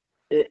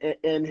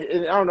and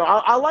I don't know.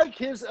 I like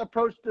his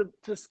approach to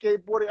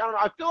skateboarding. I don't know.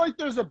 I feel like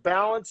there's a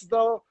balance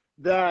though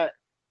that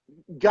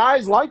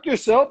guys like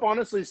yourself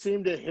honestly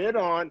seem to hit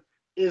on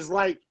is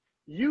like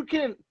you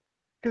can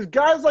because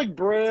guys like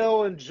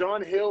Braille and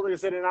John Hill, like I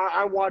said, and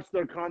I watch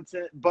their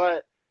content,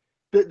 but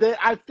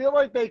I feel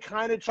like they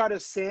kind of try to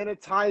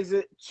sanitize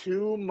it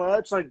too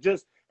much, like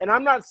just. And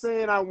I'm not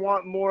saying I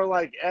want more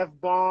like f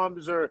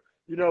bombs or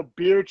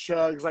beer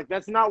chugs, like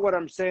that's not what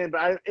I'm saying,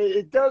 but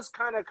it does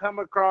kind of come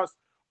across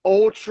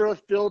ultra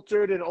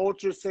filtered and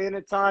ultra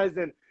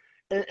sanitized,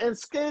 and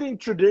skating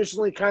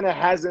traditionally kind of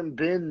hasn't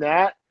been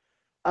that.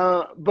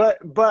 But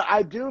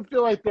I do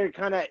feel like there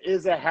kind of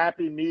is a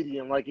happy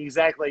medium. Like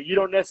exactly, you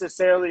don't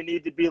necessarily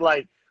need to be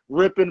like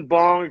ripping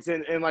bongs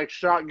and like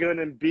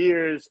shotgunning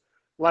beers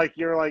like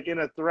you're like in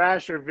a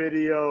Thrasher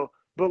video.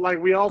 But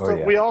like we Oh also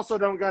yeah. we also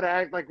don't gotta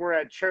act like we're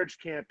at church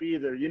camp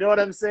either. You know what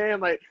I'm saying?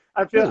 Like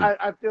True.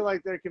 I feel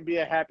like there can be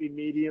a happy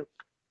medium,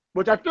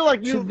 which I feel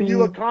like Should you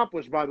be.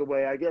 accomplished. By the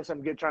way, I guess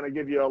trying to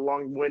give you a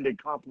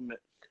long-winded compliment.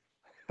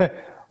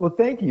 Well,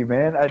 thank you,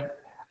 man.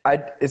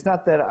 It's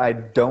not that I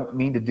don't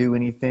mean to do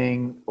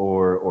anything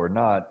or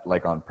not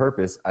like on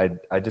purpose.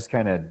 I just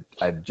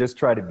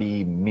try to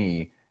be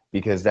me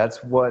because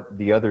that's what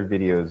the other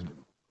videos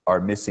are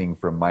missing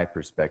from my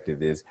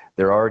perspective is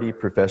they're already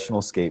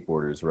professional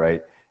skateboarders,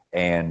 right?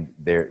 And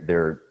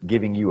they're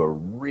giving you a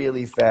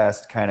really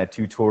fast kind of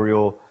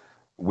tutorial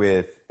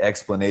with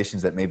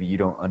explanations that maybe you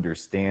don't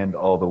understand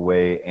all the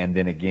way, and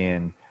then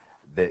again,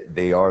 that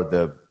they are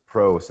the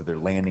pro, so they're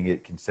landing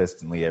it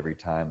consistently every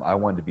time. I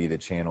wanted to be the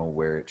channel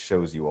where it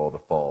shows you all the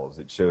falls.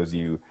 It shows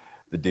you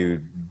the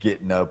dude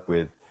getting up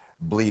with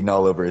bleeding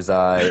all over his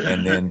eye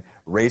and then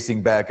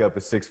racing back up a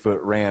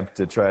 6-foot ramp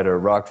to try to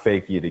rock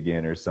fake it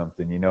again or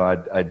something.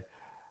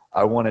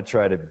 I want to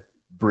try to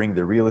bring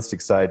the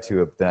realistic side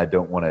to it, but then I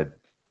don't want to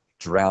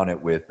drown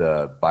it with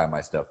buy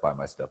my stuff, buy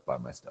my stuff, buy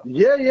my stuff.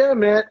 Yeah,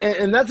 man,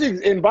 and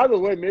and by the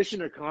way,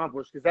 mission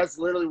accomplished because that's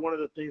literally one of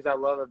the things I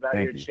love about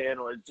your Thank you.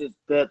 channel. It's just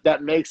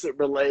that makes it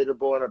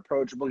relatable and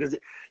approachable. Because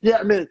yeah,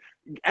 I mean,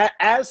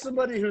 as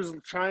somebody who's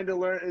trying to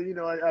learn,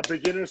 a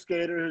beginner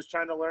skater who's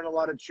trying to learn a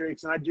lot of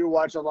tricks, and I do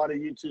watch a lot of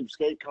YouTube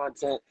skate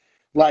content,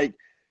 like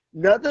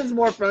nothing's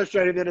more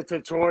frustrating than a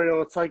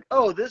tutorial. It's like,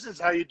 oh, this is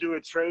how you do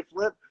a tray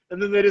flip, and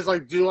then they just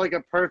like do like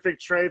a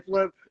perfect tray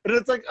flip, and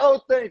it's like,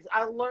 oh, thanks,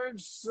 I learned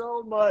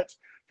so much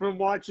from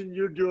watching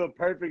you do a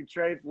perfect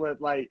tray flip.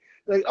 Like,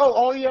 oh,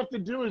 all you have to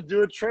do is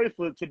do a tray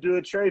flip to do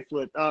a tray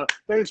flip.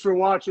 Thanks for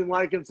watching,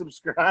 like, and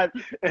subscribe.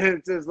 And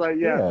it's just like,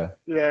 Yeah.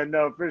 yeah,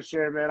 no, for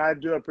sure, man. I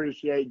do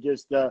appreciate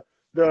just the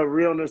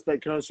realness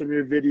that comes from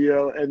your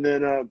video. And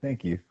then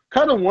Thank you.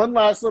 kind of one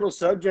last little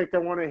subject I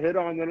want to hit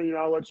on, then,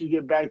 I'll let you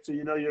get back to,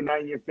 your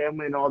night and your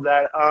family and all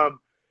that.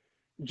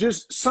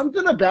 Just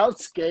something about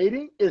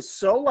skating is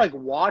so like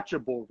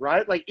watchable,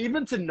 right? Like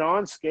even to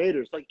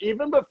non-skaters, like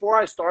even before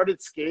I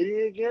started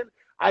skating again,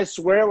 I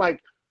swear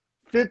like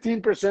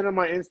 15% of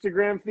my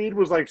Instagram feed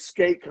was like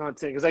skate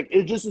content. It's like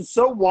it just is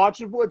so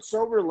watchable, it's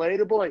so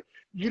relatable. Like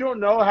you don't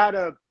have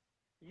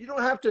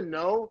to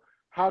know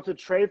how to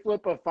tray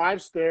flip a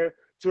 5-stair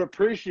to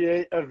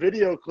appreciate a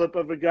video clip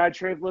of a guy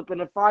tray flipping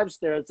a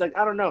 5-stair. It's like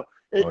I don't know.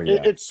 Oh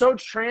yeah. It's so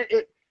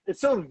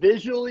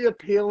visually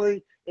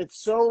appealing.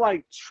 It's so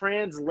like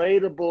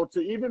translatable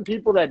to even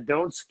people that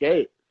don't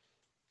skate.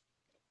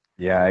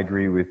 Yeah, I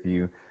agree with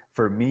you.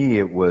 For me,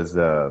 it was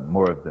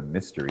more of the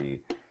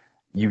mystery.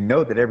 You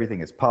know that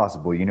everything is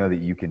possible. You know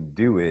that you can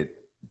do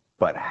it,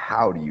 but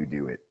how do you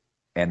do it?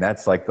 And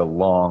that's like the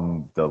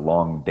long,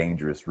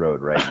 dangerous road,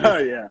 right? Oh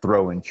You're yeah.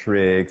 throwing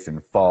tricks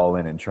and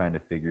falling and trying to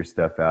figure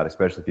stuff out,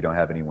 especially if you don't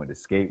have anyone to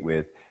skate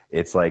with.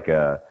 It's like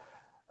a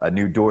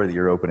new door that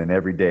you're opening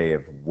every day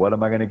of what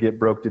am I going to get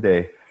broke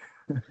today?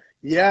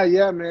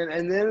 Yeah, man.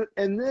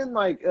 And then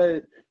like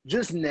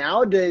just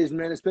nowadays,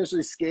 man,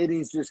 especially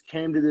skating's just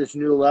came to this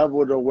new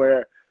level to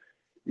where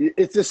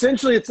it's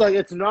essentially it's like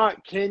it's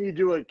not can you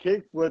do a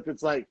kickflip?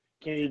 It's like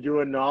can you do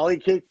a nollie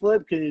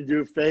kickflip? Can you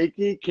do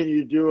fakie? Can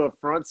you do a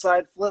front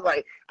side flip?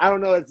 Like I don't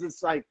know. It's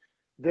just like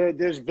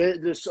there's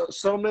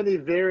so many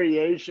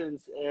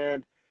variations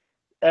and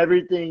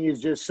everything is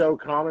just so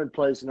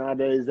commonplace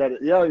nowadays that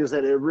yeah, like I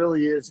said, it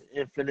really is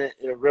infinite.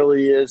 It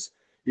really is.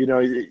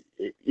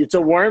 It's a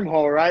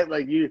wormhole, right?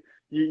 Like you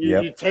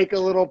Yep. take a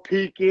little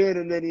peek in,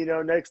 and then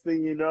next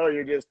thing you know,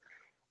 you're just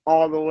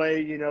all the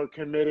way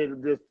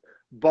committed, just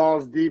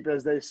balls deep,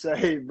 as they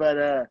say.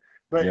 Yep.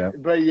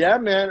 But yeah,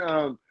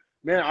 man.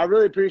 Man, I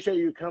really appreciate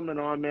you coming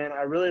on, man.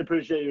 I really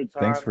appreciate your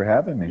Thanks time. for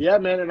having me. Yeah,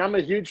 man, and I'm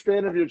a huge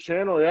fan of your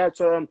channel. Yeah,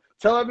 so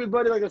tell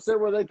everybody, like I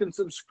said, where they can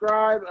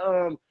subscribe,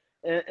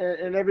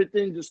 and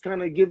everything. Just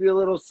kind of give you a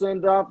little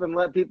send off and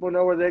let people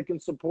know where they can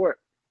support.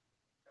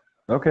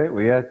 Okay,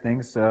 well, yeah,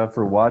 thanks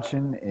for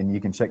watching, and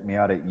you can check me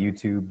out at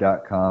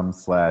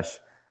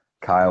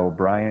youtube.com/Kyle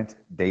Bryant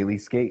Daily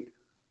Skate.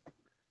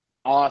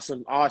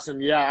 Awesome.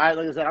 Yeah,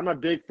 like I said, I'm a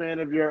big fan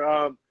of your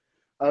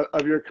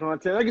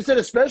content. Like I said,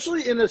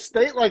 especially in a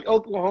state like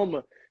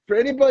Oklahoma. For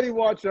anybody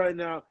watching right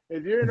now,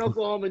 if you're in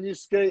Oklahoma and you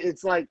skate,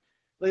 it's like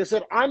like I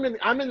said, I'm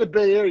in the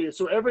Bay Area,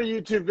 so every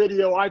YouTube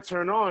video I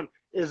turn on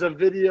is a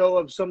video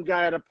of some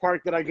guy at a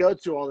park that I go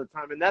to all the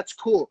time, and that's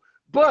cool.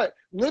 But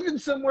living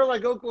somewhere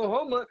like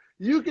Oklahoma,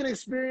 you can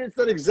experience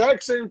that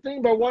exact same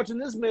thing by watching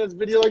this man's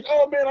video. Like,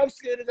 oh man, I've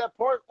skated that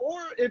park. Or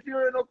if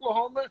you're in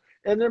Oklahoma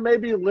and there may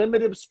be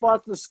limited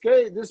spots to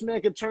skate, this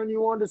man can turn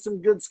you on to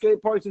some good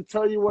skate parks and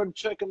tell you where to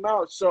check them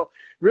out. So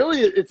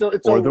really, it's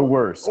the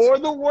worst.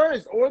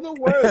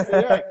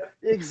 Yeah,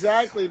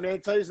 exactly,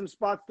 man. Tell you some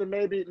spots to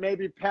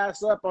maybe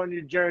pass up on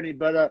your journey.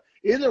 But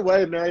either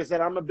way, man, like I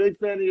said, I'm a big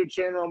fan of your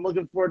channel. I'm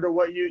looking forward to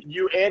what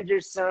you and your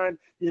son,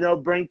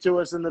 bring to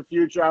us in the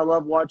future. I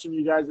love watching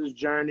you guys'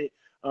 journey.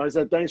 I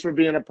said thanks for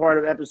being a part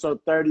of episode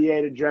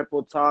 38 of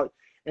Dreadful Talk.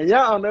 And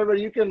yeah,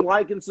 everybody, you can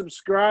like and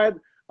subscribe.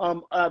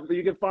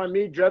 You can find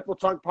me, Dreadful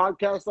Talk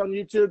Podcast, on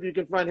YouTube. You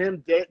can find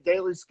him,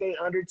 Daily Skate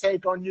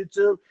Undertake, on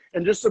YouTube.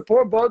 And just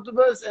support both of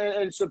us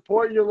and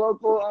support your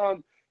local,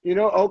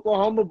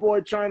 Oklahoma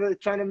boy trying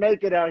to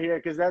make it out here,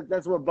 because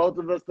that's what both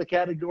of us, the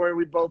category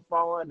we both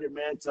fall under,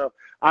 man. So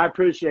I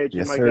appreciate you,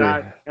 yes, my sir.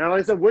 guy. And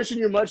like I said, wishing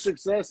you much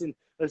success. And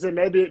like I said,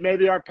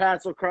 maybe our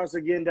paths will cross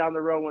again down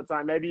the road one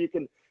time. Maybe you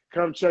can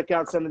come check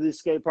out some of these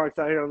skate parks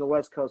out here on the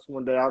West Coast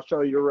one day. I'll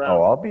show you around.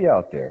 Oh, I'll be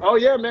out there. Oh,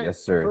 yeah, man.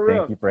 Yes, sir.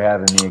 Thank you for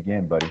having me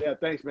again, buddy. Yeah,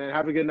 thanks, man.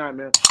 Have a good night,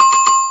 man.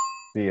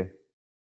 See you.